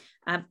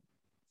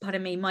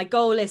 Pardon me, my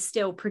goal is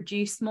still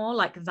produce more,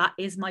 like that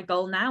is my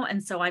goal now.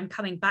 And so I'm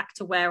coming back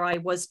to where I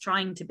was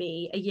trying to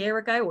be a year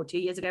ago or 2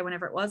 years ago,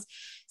 whenever it was.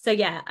 So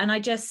yeah, and I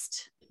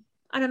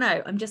don't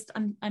know,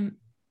 I'm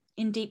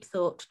in deep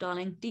thought,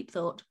 darling, deep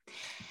thought.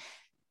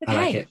 Okay.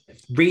 I like it.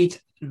 Read,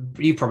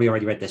 you probably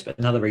already read this, but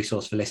another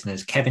resource for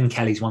listeners, Kevin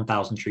Kelly's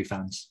 1000 True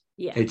Fans.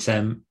 Yeah. It's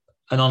an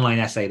online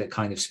essay that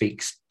kind of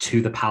speaks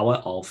to the power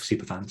of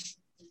superfans.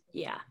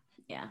 Yeah.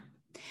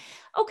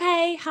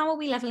 Okay, how are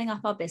we leveling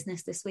up our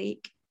business this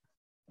week?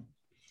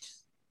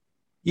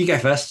 You go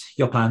first.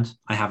 You're planned.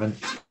 I haven't.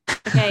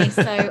 Okay,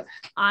 so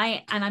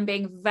I'm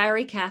being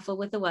very careful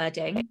with the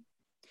wording.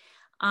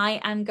 I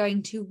am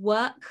going to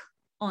work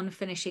on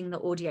finishing the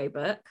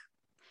audiobook.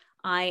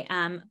 I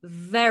am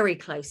very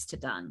close to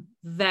done.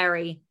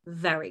 Very,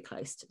 very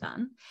close to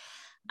done.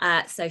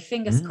 So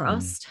fingers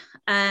crossed.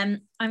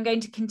 I'm going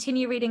to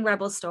continue reading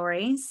Rebel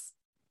Stories.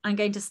 I'm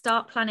going to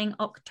start planning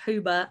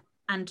October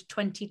and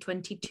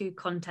 2022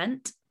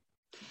 content.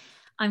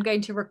 I'm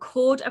going to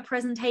record a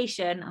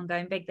presentation. I'm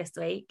going big this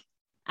week.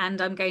 And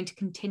I'm going to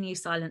continue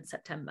Silent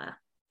September.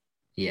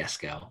 Yes,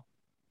 girl.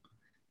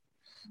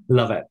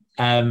 Love it.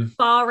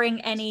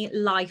 Barring any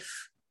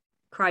life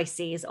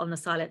crises on the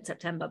Silent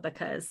September,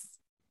 because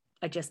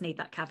I just need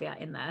that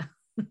caveat in there.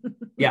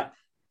 Yeah.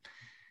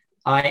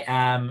 I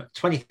am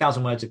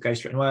 20,000 words of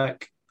ghostwritten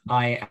work.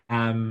 I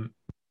am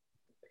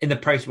in the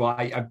process. Well,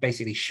 I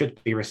basically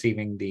should be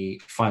receiving the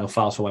final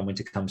files for When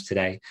Winter Comes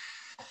today.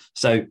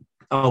 So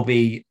I'll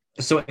be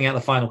sorting out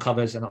the final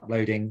covers and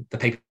uploading the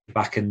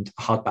paperback and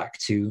hardback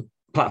to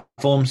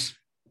platforms.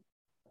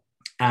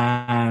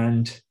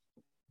 And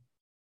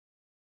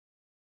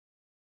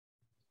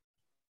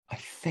I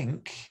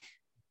think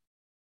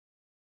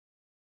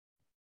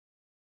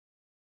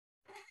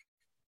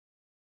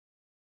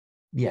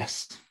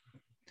yes.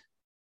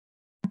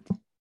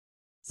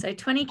 So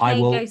 20k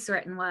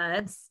ghostwritten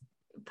words,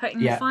 putting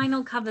the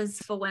final covers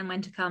for When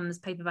Winter Comes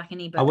paperback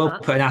and ebook. I will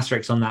put an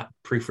asterisk on that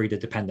proofreader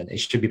dependent. It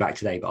should be back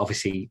today, but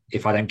obviously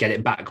if I don't get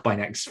it back by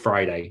next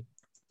Friday,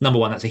 number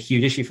one, that's a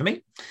huge issue for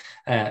me.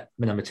 But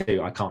number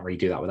two, I can't really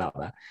do that without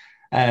that.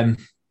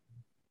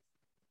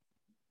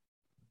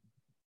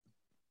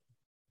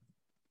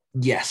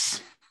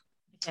 Yes.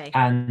 Okay.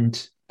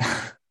 And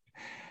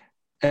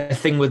a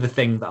thing with the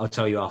thing that I'll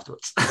tell you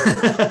afterwards.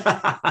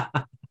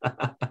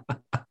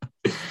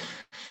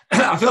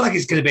 I feel like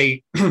it's going to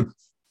be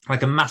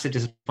like a massive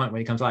disappointment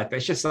when it comes live, but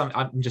it's just something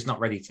I'm just not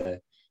ready to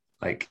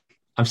like.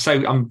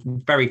 I'm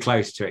very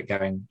close to it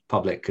going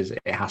public because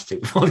it has to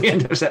before the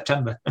end of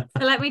September.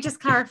 So let me just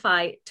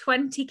clarify: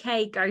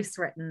 20k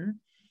ghostwritten.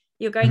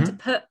 You're going to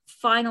put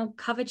final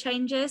cover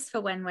changes for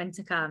When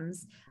Winter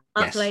Comes,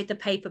 upload the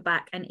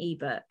paperback and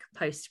ebook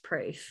post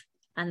proof,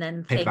 and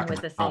then paperback thing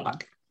with the thing.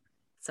 Hardback.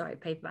 Sorry,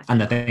 paperback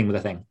and the thing with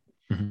the thing.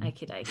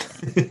 Okay.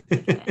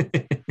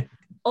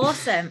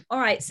 Awesome. All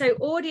right. So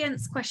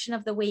audience question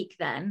of the week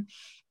then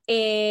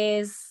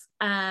is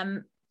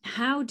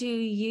how do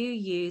you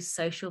use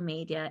social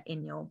media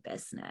in your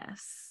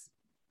business?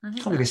 I'm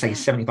going to say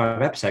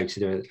 75 episodes to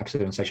do an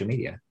episode on social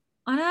media.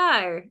 I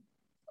know.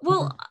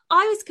 Well,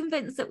 I was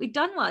convinced that we'd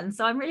done one,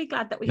 so I'm really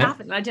glad that we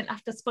haven't. I didn't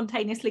have to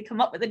spontaneously come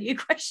up with a new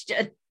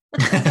question.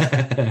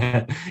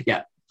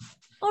 Yeah.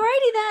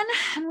 Alrighty then,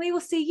 and we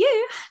will see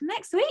you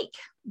next week.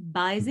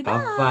 Bye.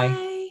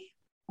 Bye.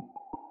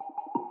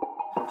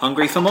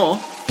 Hungry for more?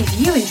 If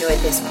you enjoyed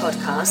this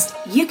podcast,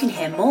 you can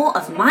hear more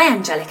of my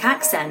angelic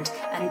accent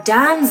and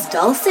Dan's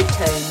dulcet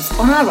tones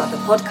on our other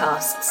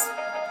podcasts.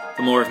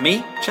 For more of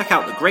me, check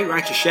out the Great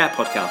Writers Share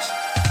podcast.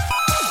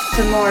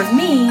 For more of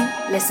me,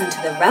 listen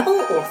to the Rebel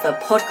Author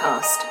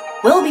podcast.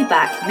 We'll be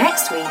back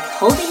next week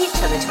holding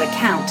each other to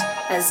account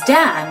as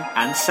Dan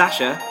and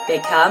Sasha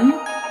become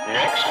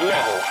Next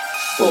Level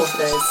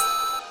authors.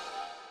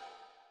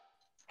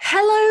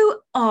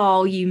 Hello,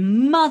 oh, you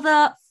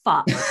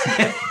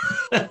motherfucker.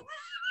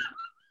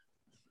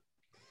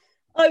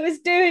 I was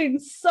doing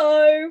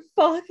so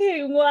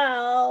fucking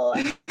well.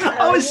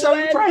 I was so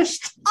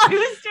impressed. I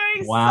was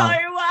doing so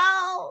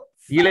well.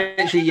 You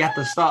had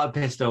to start a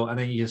pistol and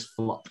then you just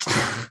flopped.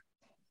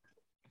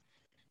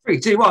 3,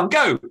 2, 1,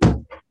 go.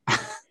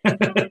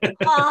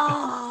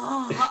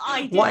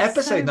 What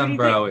episode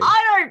number are we?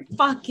 I don't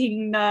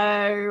fucking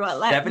know.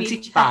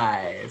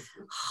 75.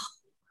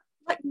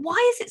 Like,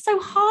 why is it so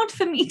hard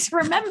for me to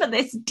remember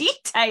this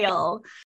detail?